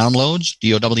for downloads,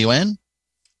 DOWN.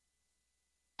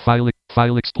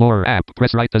 File Explorer app.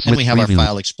 Press right to switch. And we have preview. our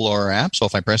File Explorer app. So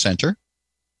if I press enter,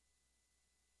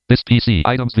 this PC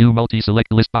items view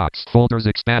multi-select list box. Folders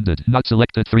expanded. Not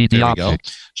selected 3D there we object.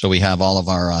 go. So we have all of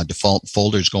our default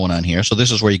folders going on here. So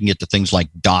this is where you can get to things like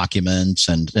documents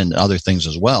and other things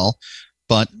as well.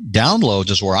 But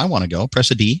downloads is where I want to go.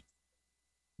 Press a D.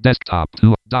 Desktop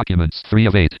 2 documents 3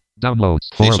 of 8.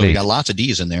 Downloads 4 Okay, of so 8. we got lots of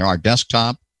D's in there. Our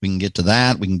desktop, we can get to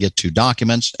that. We can get to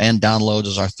documents, and downloads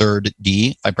is our third D.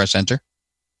 If I press enter.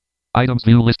 Items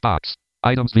view list box.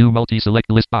 Items view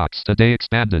multi-select list box. Today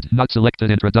expanded. Not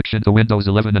selected. Introduction to Windows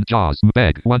 11 and JAWS.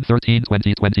 MPEG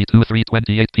 113-2022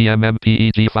 3:28 p.m.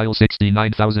 MPEG file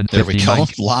 69,059. There we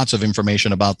go. Lots of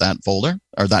information about that folder,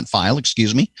 or that file,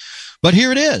 excuse me. But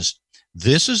here it is.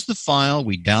 This is the file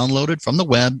we downloaded from the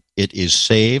web. It is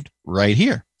saved right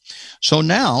here. So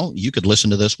now you could listen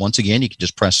to this once again. You can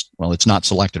just press, well, it's not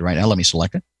selected right now. Let me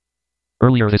select it.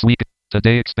 Earlier this week.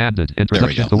 Today expanded.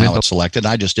 Introduction to Now Windows. it's selected.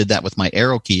 I just did that with my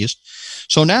arrow keys.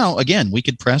 So now, again, we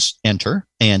could press enter,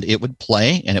 and it would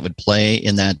play, and it would play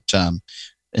in that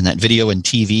video and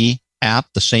TV app,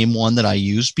 the same one that I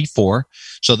used before.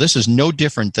 So this is no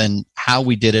different than how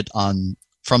we did it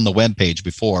from the web page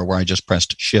before, where I just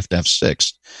pressed Shift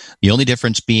F6. The only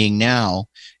difference being now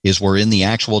is we're in the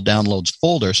actual downloads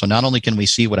folder. So not only can we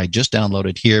see what I just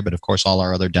downloaded here, but of course all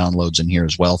our other downloads in here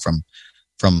as well from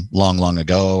long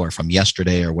ago or from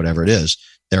yesterday or whatever it is.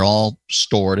 They're all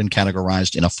stored and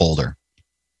categorized in a folder.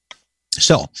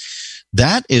 So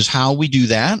that is how we do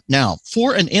that. Now,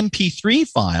 for an MP3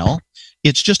 file,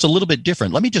 it's just a little bit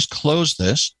different. Let me just close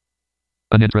this.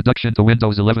 An introduction to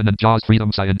Windows 11 and JAWS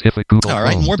Freedom Scientific Google. All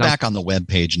right, Chrome. and we're back on the web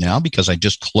page now because I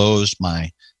just closed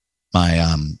my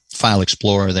File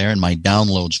Explorer there in my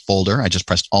Downloads folder. I just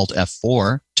pressed Alt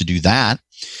F4 to do that.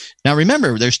 Now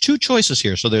remember, there's two choices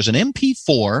here. So there's an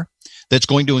MP4 that's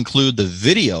going to include the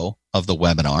video of the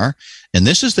webinar, and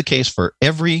this is the case for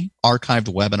every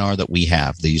archived webinar that we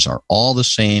have. These are all the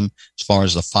same as far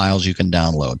as the files you can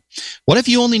download. What if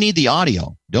you only need the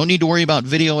audio? Don't need to worry about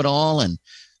video at all, and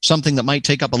something that might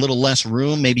take up a little less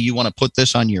room. Maybe you want to put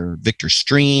this on your Victor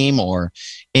Stream or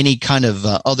any kind of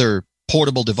other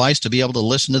portable device to be able to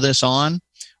listen to this on,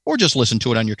 or just listen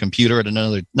to it on your computer at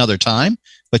another time,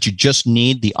 but you just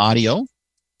need the audio.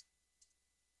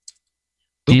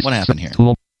 Oops, what happened here?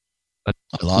 I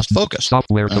lost focus.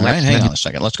 Software All right, hang on a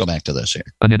second. Let's go back to this here.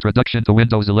 An introduction to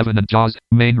Windows 11 and JAWS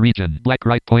main region. Black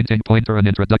right pointing pointer. An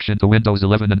introduction to Windows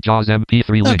 11 and JAWS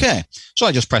MP3 link. Okay, so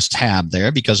I just pressed tab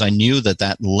there because I knew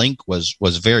that link was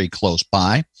very close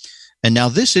by. And now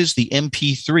this is the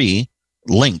MP3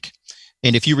 link.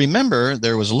 And if you remember,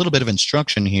 there was a little bit of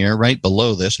instruction here right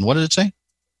below this. And what did it say?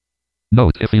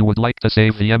 Note, if you would like to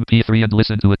save the MP3 and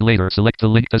listen to it later, select the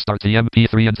link to start the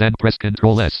MP3 and then press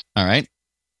Ctrl+S. All right.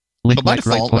 Link So by left,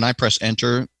 right, default, when I press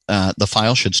enter, the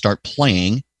file should start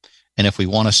playing. And if we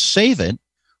want to save it,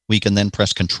 we can then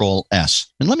press Ctrl+S.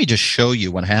 And let me just show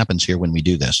you what happens here when we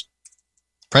do this.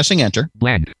 Pressing enter.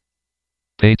 blank.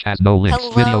 Page has no links.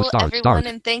 Video Hello, start. everyone, Start.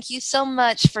 and thank you so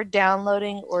much for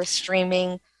downloading or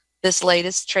streaming this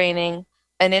latest training,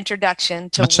 An Introduction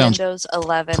to That sounds Windows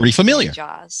 11 pretty familiar. and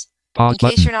JAWS. Pause In case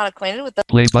button. you're not acquainted with the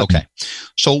Play button. Okay.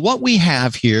 So what we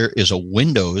have here is a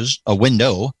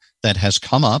window that has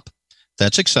come up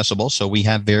that's accessible. So we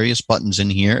have various buttons in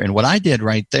here. And what I did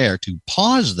right there to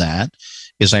pause that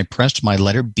is I pressed my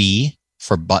letter B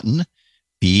for button.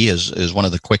 B is one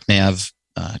of the quick nav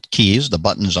keys. The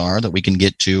buttons are that we can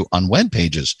get to on web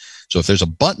pages. So if there's a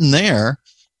button there,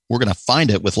 we're going to find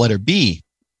it with letter B.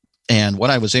 And what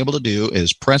I was able to do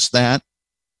is press that,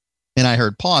 and I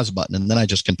heard pause button, and then I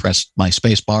just can press my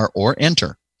space bar or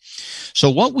enter. So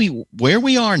where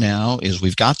we are now is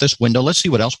we've got this window. Let's see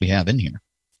what else we have in here.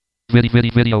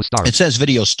 Video start. It says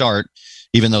video start,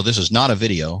 even though this is not a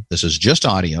video. This is just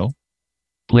audio.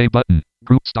 Play button.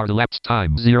 Group start elapsed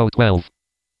time 0:12.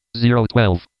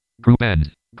 0:12. Group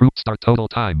end. Group start total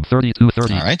time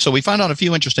 32:30. All right. So we found out a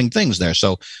few interesting things there.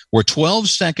 So we're 12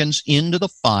 seconds into the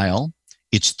file.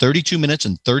 It's 32 minutes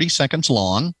and 30 seconds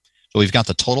long. So we've got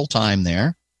the total time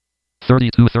there.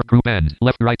 32 third group end.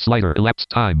 Left right slider elapsed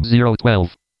time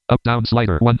 0:12. Up down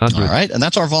slider 100. All right. And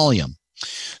that's our volume.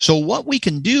 So what we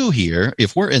can do here,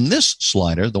 if we're in this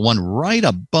slider, the one right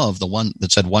above the one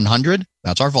that said 100,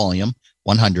 that's our volume,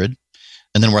 100.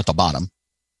 And then we're at the bottom.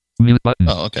 Mute button.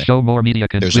 Oh, okay. Show more media.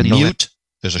 There's a video mute.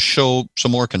 There's a show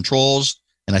some more controls.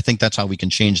 And I think that's how we can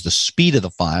change the speed of the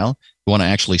file. We want to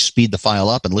actually speed the file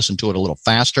up and listen to it a little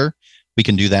faster. We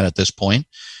can do that at this point.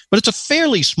 But it's a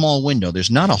fairly small window.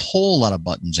 There's not a whole lot of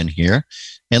buttons in here.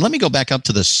 And let me go back up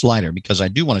to the slider because I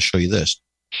do want to show you this.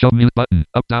 Show mute button.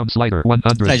 Up down slider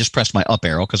 100. I just pressed my up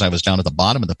arrow because I was down at the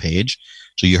bottom of the page.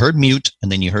 So you heard mute, and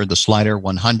then you heard the slider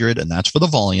 100, and that's for the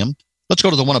volume. Let's go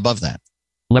to the one above that.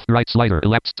 Left right slider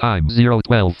elapsed time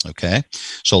 0:12. Okay.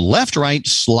 So left right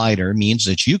slider means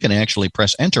that you can actually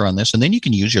press enter on this, and then you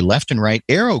can use your left and right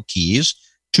arrow keys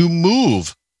to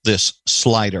move this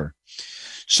slider.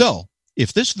 So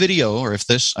if this video, or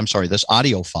this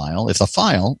audio file, if the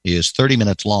file is 30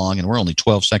 minutes long and we're only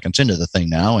 12 seconds into the thing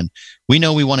now, and we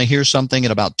know we want to hear something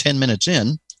at about 10 minutes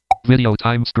in, Video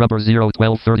time scrubber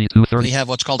 0:12:32:30. we have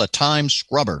what's called a time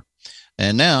scrubber.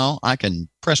 And now I can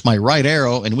press my right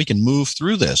arrow and we can move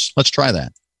through this. Let's try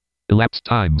that. Elapsed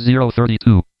time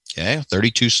 0:32. Okay,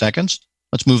 32 seconds.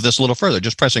 Let's move this a little further.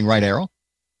 Just pressing right arrow.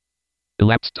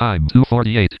 Elapsed time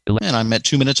 2:48. And I'm at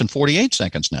 2 minutes and 48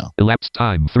 seconds now. Elapsed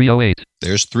time 3:08.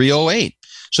 There's 3:08.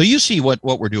 So you see what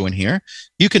we're doing here.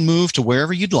 You can move to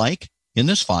wherever you'd like in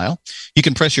this file. You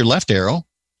can press your left arrow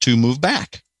to move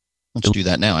back. Let's do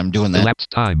that now. I'm doing that.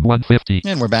 Elapsed time 1:50.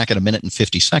 And we're back at 1 minute and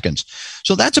 50 seconds.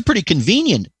 So that's a pretty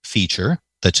convenient feature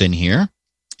that's in here.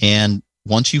 And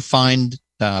once you find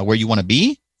where you want to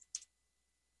be,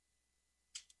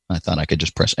 I thought I could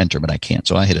just press enter, but I can't.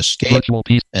 So I hit escape, Virtual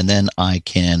piece. and then I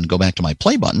can go back to my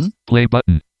play button, Play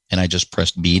button. and I just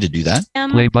pressed B to do that.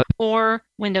 Play button. Or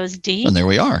Windows D. And there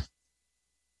we are.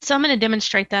 So I'm going to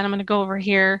demonstrate that. I'm going to go over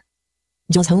here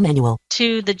JAWS Home Manual.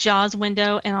 to the JAWS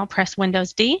window and I'll press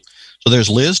Windows D. So there's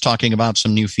Liz talking about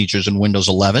some new features in Windows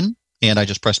 11, and I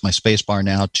just pressed my space bar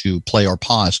now to play or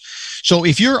pause. So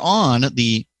if you're on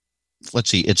the, let's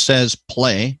see, it says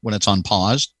play when it's on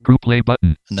pause, Group play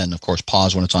button. and then of course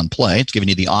pause when it's on play. It's giving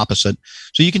you the opposite.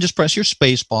 So you can just press your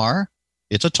space bar.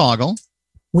 It's a toggle,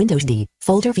 Windows D.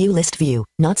 Folder view list view.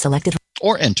 Not selected.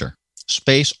 or enter.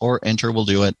 Space or enter will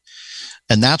do it.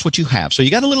 And that's what you have. So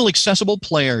you got a little accessible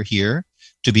player here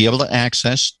to be able to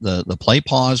access the play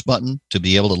pause button, to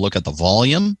be able to look at the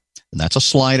volume, and that's a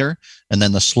slider, and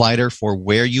then the slider for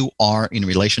where you are in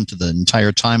relation to the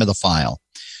entire time of the file.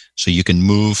 So you can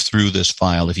move through this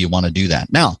file if you want to do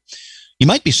that. Now, you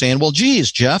might be saying, well,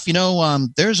 geez, Jeff,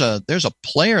 there's a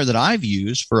player that I've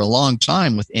used for a long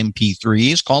time with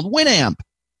MP3s called Winamp.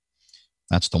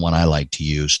 That's the one I like to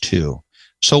use too.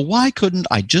 So why couldn't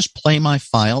I just play my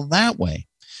file that way?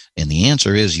 And the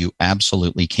answer is you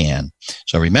absolutely can.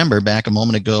 So remember back a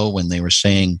moment ago when they were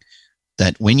saying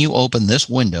that when you open this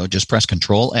window, just press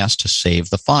Control-S to save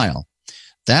the file.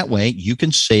 That way you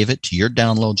can save it to your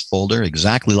downloads folder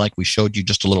exactly like we showed you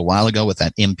just a little while ago with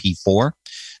that MP4.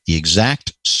 The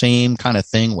exact same kind of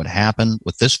thing would happen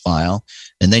with this file,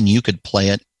 and then you could play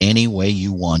it any way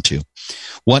you want to.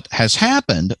 What has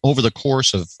happened over the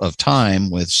course of time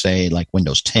with, say, like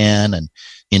Windows 10 and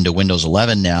into Windows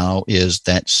 11 now is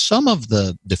that some of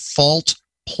the default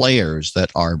players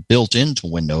that are built into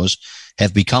Windows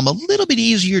have become a little bit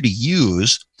easier to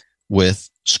use with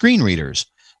screen readers.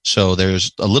 So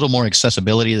there's a little more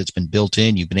accessibility that's been built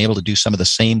in. You've been able to do some of the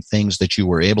same things that you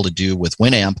were able to do with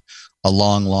Winamp a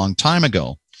long, long time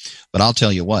ago. But I'll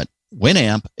tell you what,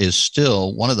 Winamp is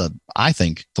still one of the, I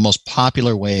think, the most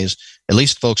popular ways, at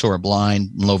least folks who are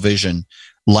blind, low vision,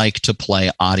 like to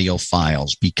play audio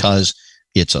files because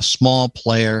it's a small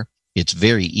player. It's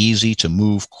very easy to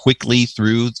move quickly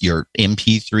through your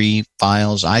MP3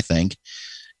 files, I think.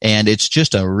 And it's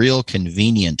just a real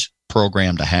convenient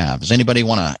program to have. Does anybody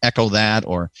want to echo that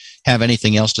or have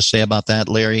anything else to say about that,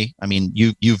 Larry? I mean,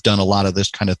 you've done a lot of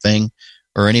this kind of thing,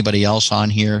 or anybody else on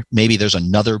here. Maybe there's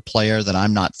another player that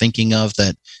I'm not thinking of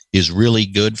that is really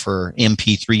good for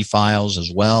MP3 files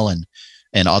as well, and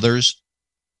others.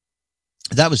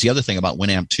 That was the other thing about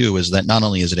Winamp too, is that not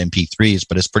only is it MP3s,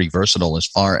 but it's pretty versatile as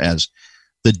far as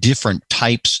the different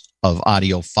types of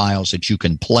audio files that you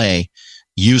can play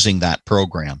using that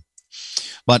program.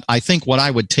 But I think what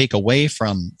I would take away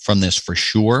from this for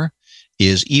sure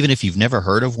is, even if you've never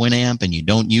heard of Winamp and you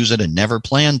don't use it and never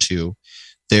plan to,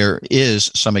 there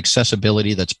is some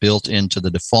accessibility that's built into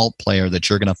the default player that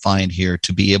you're going to find here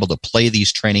to be able to play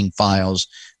these training files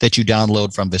that you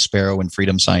download from Vispero and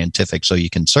Freedom Scientific. So you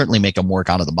can certainly make them work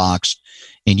out of the box,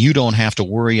 and you don't have to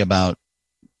worry about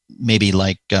maybe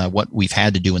like what we've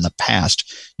had to do in the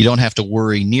past. You don't have to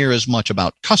worry near as much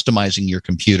about customizing your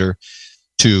computer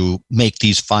to make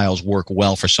these files work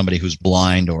well for somebody who's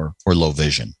blind or low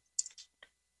vision.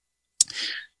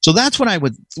 So that's what I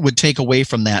would take away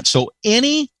from that. So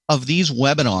any of these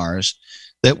webinars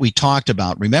that we talked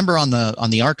about, remember on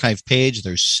the archive page,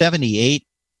 there's 78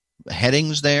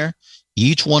 headings there.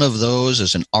 Each one of those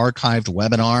is an archived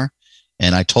webinar.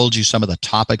 And I told you some of the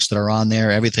topics that are on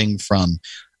there, everything from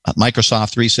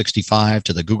Microsoft 365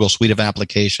 to the Google Suite of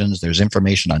applications. There's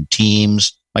information on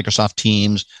Teams, Microsoft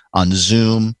Teams, on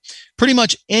Zoom. Pretty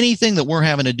much anything that we're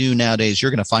having to do nowadays,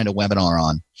 you're going to find a webinar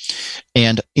on.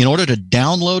 And in order to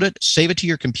download it, save it to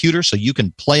your computer so you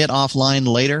can play it offline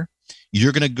later,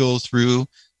 you're going to go through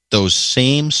those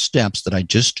same steps that I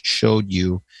just showed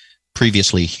you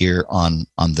previously here on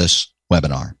this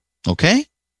webinar. Okay?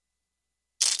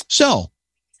 So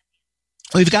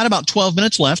we've got about 12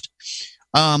 minutes left.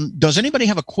 Does anybody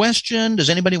have a question? Does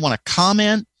anybody want to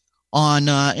comment on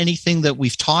anything that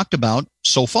we've talked about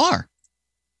so far?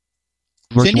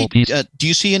 Cindy, do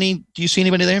you see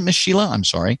anybody there, Miss Sheila? I'm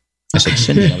sorry, I said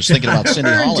Cindy. I was thinking about Cindy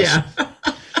Hollis.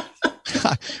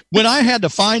 Yeah. When I had to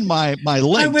find my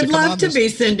link, I would love to be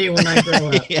Cindy when I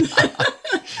grow up. Yeah.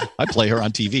 I play her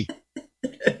on TV.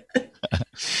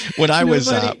 When I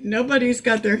was nobody's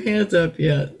got their hands up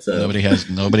yet. So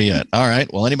nobody yet. All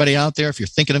right. Well, anybody out there, if you're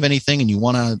thinking of anything and you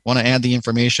want to add the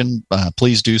information,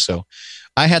 please do so.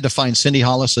 I had to find Cindy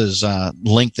Hollis's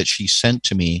link that she sent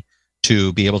to me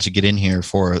to be able to get in here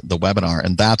for the webinar,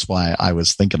 and that's why I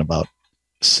was thinking about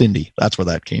Cindy. That's where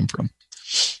that came from.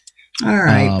 All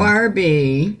right,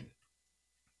 Barbie,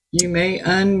 you may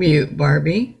unmute,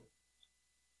 Barbie.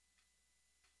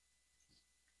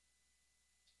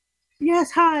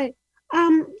 Yes, hi.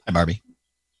 Hi, Barbie.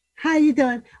 How you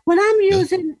doing? When I'm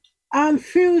using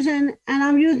Fusion and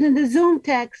I'm using the Zoom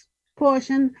text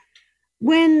portion,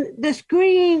 when the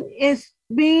screen is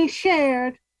being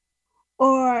shared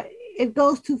or it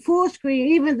goes to full screen,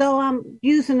 even though I'm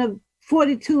using a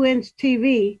 42-inch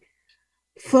TV,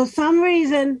 for some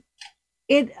reason,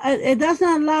 it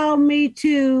doesn't allow me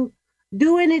to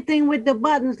do anything with the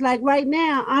buttons. Like right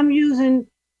now, I'm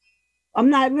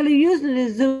not really using the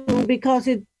Zoom because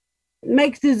it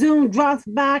makes the Zoom drop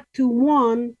back to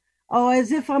 1, or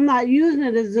as if I'm not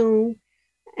using the Zoom,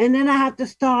 and then I have to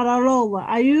start all over.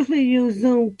 I usually use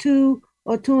Zoom 2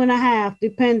 or 2.5,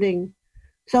 depending.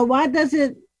 So why does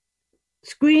it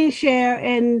screen share,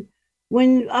 and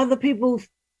when other people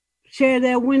share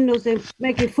their windows and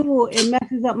make it full, it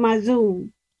messes up my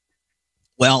Zoom?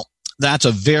 Well, that's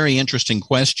a very interesting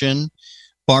question,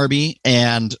 Barbie.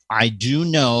 And I do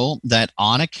know that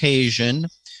on occasion,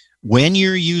 when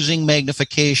you're using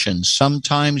magnification,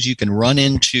 sometimes you can run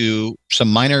into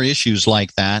some minor issues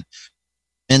like that,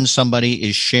 and somebody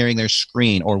is sharing their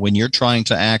screen, or when you're trying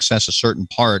to access a certain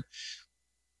part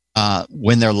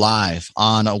when they're live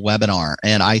on a webinar.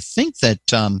 And I think that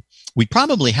we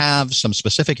probably have some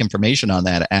specific information on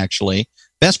that, actually.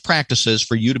 Best practices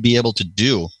for you to be able to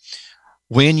do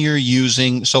when you're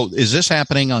using. So is this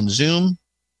happening on Zoom,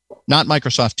 not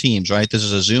Microsoft Teams, right? This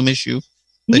is a Zoom issue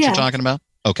that you're talking about?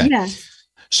 Okay. Yes.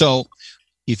 So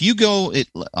if you go,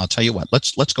 I'll tell you what,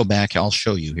 let's go back. I'll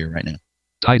show you here right now.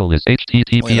 Title is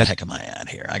HTTPS. Where the heck am I at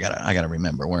here? I gotta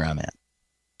remember where I'm at.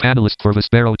 Panelist for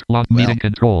Vespero log meeting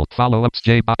control. Follow-ups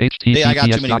HTTPS. Yeah, I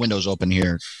got too many windows open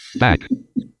here. Back.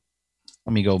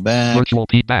 Let me go back. Virtual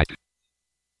P back.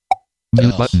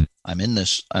 Mute button. I'm in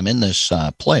this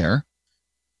player.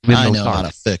 Windows I know start. how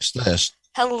to fix this.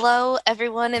 Hello,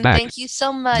 everyone, and Back. thank you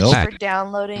so much Nope. for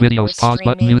downloading Videos or pause button.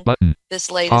 streaming Mute button. this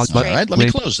Pause latest button. All right, let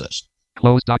me close this.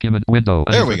 Close document window.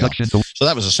 There we go. Introduction to- So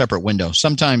that was a separate window.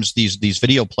 Sometimes these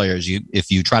video players,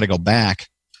 if you try to go back,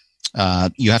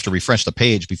 you have to refresh the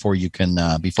page before you can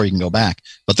go back.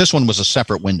 But this one was a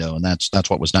separate window, and that's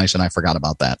what was nice, and I forgot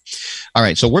about that. All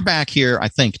right, so we're back here, I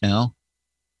think now.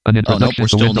 An Oh introduction nope, we're to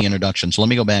still in Windows. the introduction. So let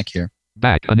me go back here.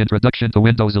 Back. An introduction to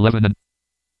Windows 11 and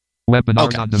webinars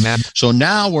Okay. on demand. So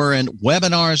now we're in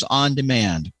webinars on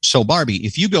demand. So Barbie,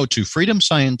 if you go to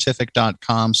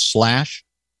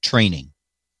freedomscientific.com/training,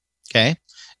 okay,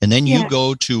 and then you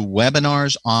go to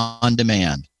webinars on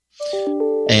demand,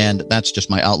 and that's just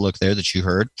my Outlook there that you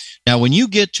heard. Now, when you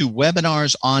get to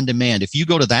webinars on demand, if you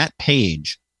go to that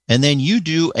page and then you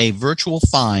do a virtual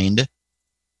find,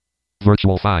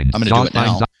 Virtual find. I'm going to do it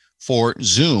now for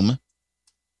Zoom.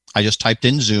 I just typed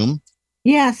in Zoom.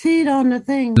 Yeah, I see it on the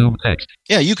thing. Zoom text.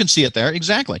 Yeah, you can see it there.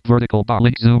 Exactly. Vertical bar.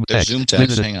 Link Zoom There's text. Zoom text.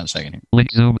 Visited. Hang on a second here. Link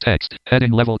Zoom text.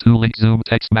 Heading level 2 link Zoom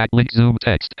text. Mac link Zoom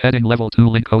text. Heading level 2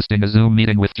 link hosting a Zoom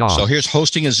meeting with Jaws. So here's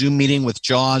hosting a Zoom meeting with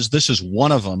Jaws. This is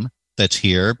one of them that's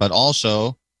here, but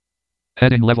also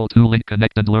Heading level 2 link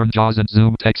connect and learn Jaws and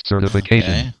Zoom text certification.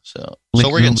 okay. So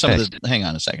Link we're getting Zoom some text. of the. Hang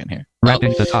on a second here.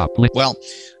 Wrapping the top. Link. Well,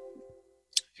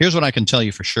 here's what I can tell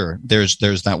you for sure. There's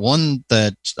that one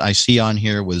that I see on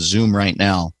here with Zoom right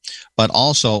now, but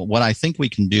also what I think we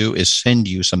can do is send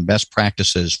you some best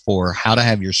practices for how to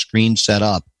have your screen set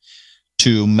up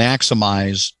to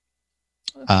maximize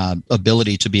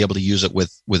ability to be able to use it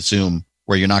with Zoom,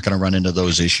 where you're not going to run into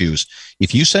those issues.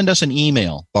 If you send us an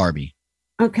email, Barbie,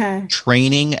 Okay.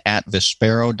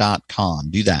 training@vespero.com,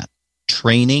 do that.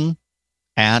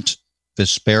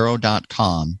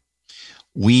 Training@vespero.com.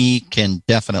 We can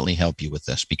definitely help you with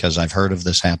this because I've heard of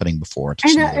this happening before. To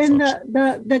some other And folks.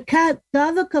 the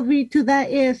other caveat to that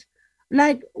is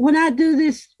like when I do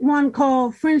this one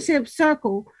called Friendship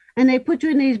Circle, and they put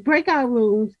you in these breakout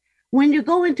rooms. When you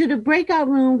go into the breakout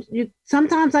rooms,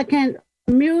 sometimes I can't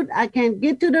mute. I can't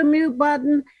get to the mute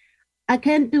button. I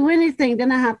can't do anything.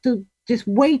 Then I have to just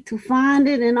wait to find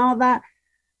it and all that.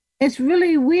 It's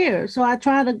really weird. So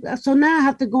so now I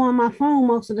have to go on my phone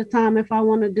most of the time if I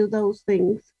want to do those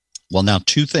things. Well, now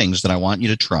two things that I want you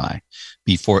to try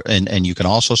before, and you can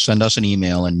also send us an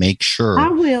email and make sure I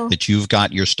will. that you've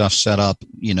got your stuff set up,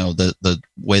 the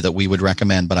way that we would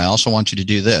recommend. But I also want you to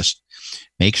do this.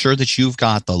 Make sure that you've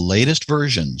got the latest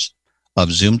versions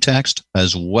of Zoom Text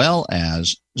as well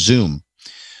as Zoom.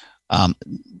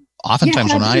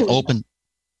 Oftentimes when I open,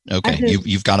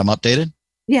 you've got them updated?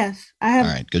 Yes, I have.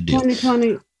 All right, good deal.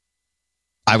 2020.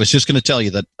 I was just going to tell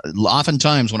you that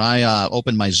oftentimes when I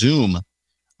open my Zoom,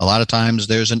 a lot of times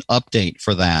there's an update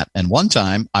for that. And one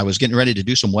time I was getting ready to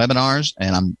do some webinars,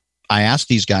 and I asked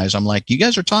these guys, I'm like, you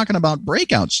guys are talking about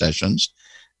breakout sessions,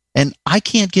 and I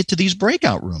can't get to these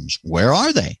breakout rooms. Where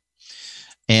are they?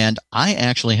 And I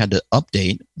actually had to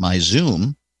update my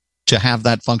Zoom to have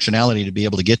that functionality to be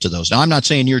able to get to those. Now, I'm not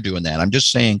saying you're doing that. I'm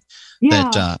just saying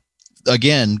that,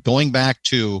 again, going back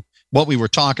to what we were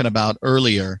talking about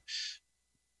earlier,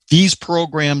 these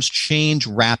programs change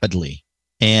rapidly.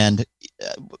 And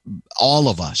all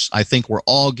of us, I think we're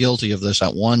all guilty of this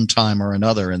at one time or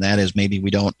another. And that is maybe we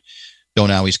don't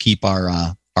always keep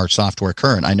our software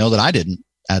current. I know that I didn't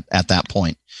at that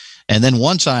point. And then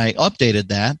once I updated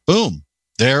that, boom,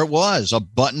 there it was, a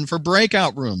button for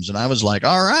breakout rooms. And I was like,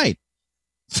 all right,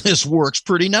 this works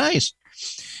pretty nice.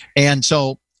 And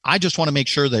so I just want to make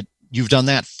sure that you've done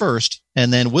that first,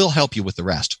 and then we'll help you with the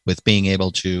rest, with being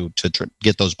able to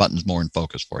get those buttons more in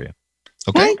focus for you.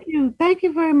 Okay. Thank you. Thank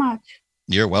you very much.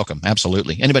 You're welcome.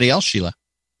 Absolutely. Anybody else, Sheila?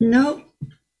 Nope.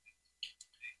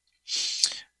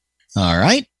 All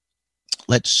right.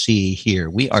 Let's see here.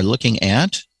 We are looking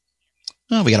at,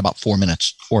 we got about 4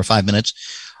 or 5 minutes.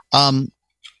 One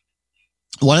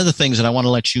of the things that I want to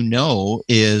let you know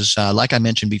is, like I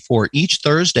mentioned before, each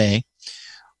Thursday,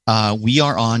 we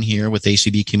are on here with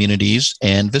ACB Communities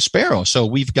and Vespero. So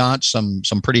we've got some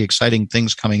pretty exciting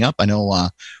things coming up. I know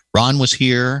Ron was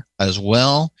here as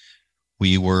well.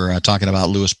 We were talking about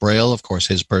Louis Braille, of course,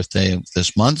 his birthday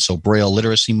this month. So Braille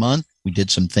Literacy Month. We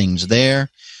did some things there.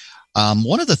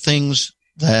 One of the things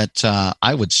that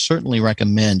I would certainly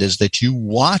recommend is that you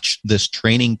watch this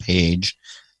training page,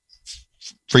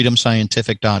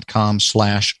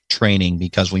 freedomscientific.com/training,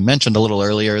 because we mentioned a little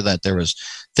earlier that there was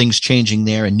things changing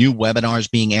there and new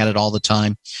webinars being added all the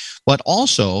time. But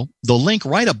also the link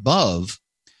right above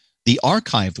the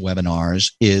archived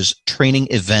webinars is training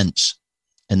events.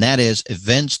 And that is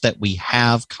events that we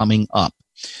have coming up.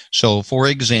 So for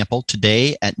example,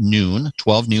 today at noon,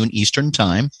 12 noon Eastern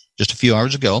time, just a few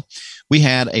hours ago, we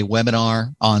had a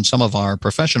webinar on some of our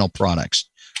professional products,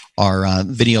 our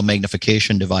video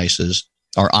magnification devices,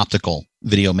 our optical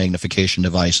video magnification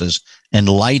devices, and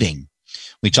lighting.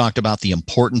 We talked about the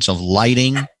importance of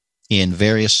lighting in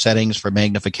various settings for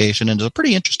magnification, and it's a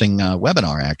pretty interesting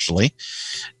webinar, actually.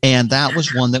 And that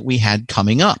was one that we had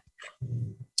coming up.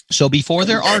 So before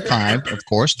they're archived, of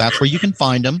course, that's where you can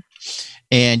find them,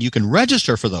 and you can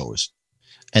register for those.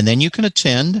 And then you can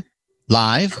attend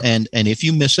live, and if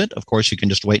you miss it, of course, you can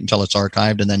just wait until it's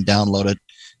archived and then download it,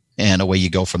 and away you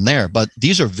go from there. But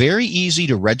these are very easy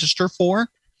to register for.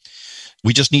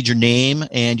 We just need your name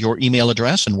and your email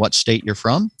address and what state you're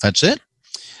from. That's it.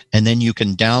 And then you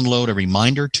can download a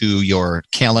reminder to your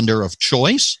calendar of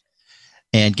choice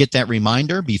and get that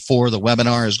reminder before the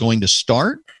webinar is going to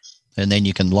start. And then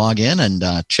you can log in and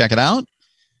check it out.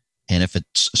 And if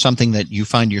it's something that you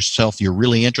find yourself you're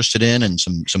really interested in and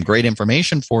some great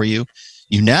information for you,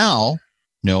 you now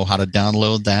know how to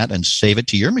download that and save it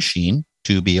to your machine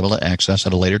to be able to access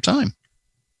at a later time.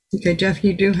 Okay, Jeff,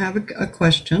 you do have a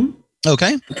question.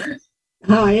 Okay.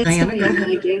 Hi, it's Diana, Diana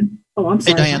again. Oh, I'm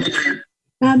sorry. Hey, Diana.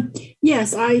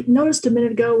 Yes, I noticed a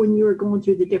minute ago when you were going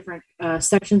through the different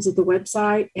sections of the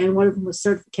website, and one of them was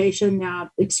certification. Now,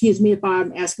 excuse me if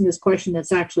I'm asking this question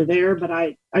that's actually there, but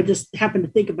I just happened to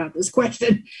think about this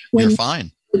question when You're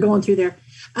fine. we're going through there.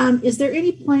 Is there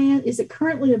any plan, is it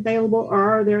currently available, or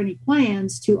are there any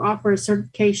plans to offer a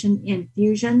certification in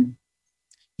Fusion?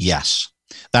 Yes,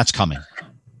 that's coming.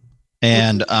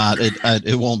 And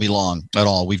it won't be long at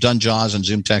all. We've done JAWS and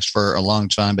Zoom Text for a long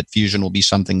time, but Fusion will be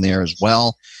something there as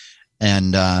well.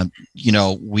 And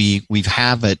we've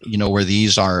have it, where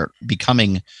these are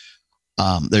becoming.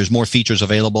 There's more features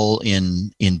available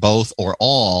in both or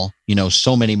all.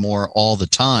 So many more all the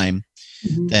time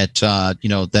that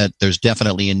that there's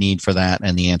definitely a need for that.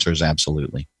 And the answer is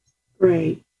absolutely.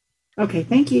 Great. Okay.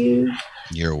 Thank you.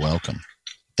 You're welcome.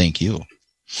 Thank you.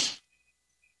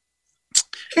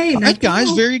 Okay, all right,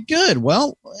 guys, very good.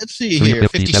 Well, let's see here,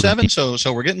 57. So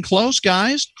we're getting close,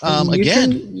 guys.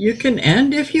 You can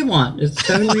end if you want. It's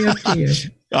totally up to you.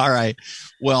 All right.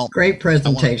 Well, great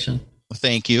presentation.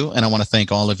 Thank you, and I want to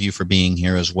thank all of you for being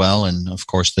here as well. And of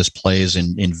course, this plays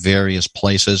in various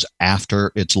places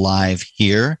after it's live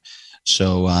here.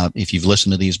 So if you've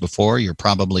listened to these before, you're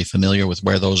probably familiar with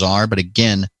where those are. But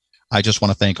again, I just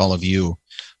want to thank all of you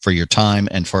for your time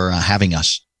and for having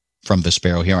us from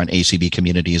Vispero here on ACB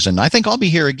Communities. And I think I'll be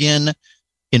here again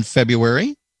in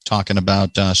February talking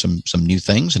about some new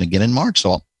things, and again in March.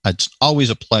 So it's always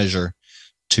a pleasure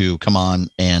to come on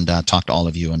and talk to all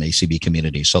of you on ACB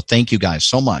Communities. So thank you guys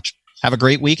so much. Have a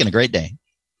great week and a great day.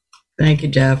 Thank you,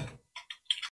 Jeff.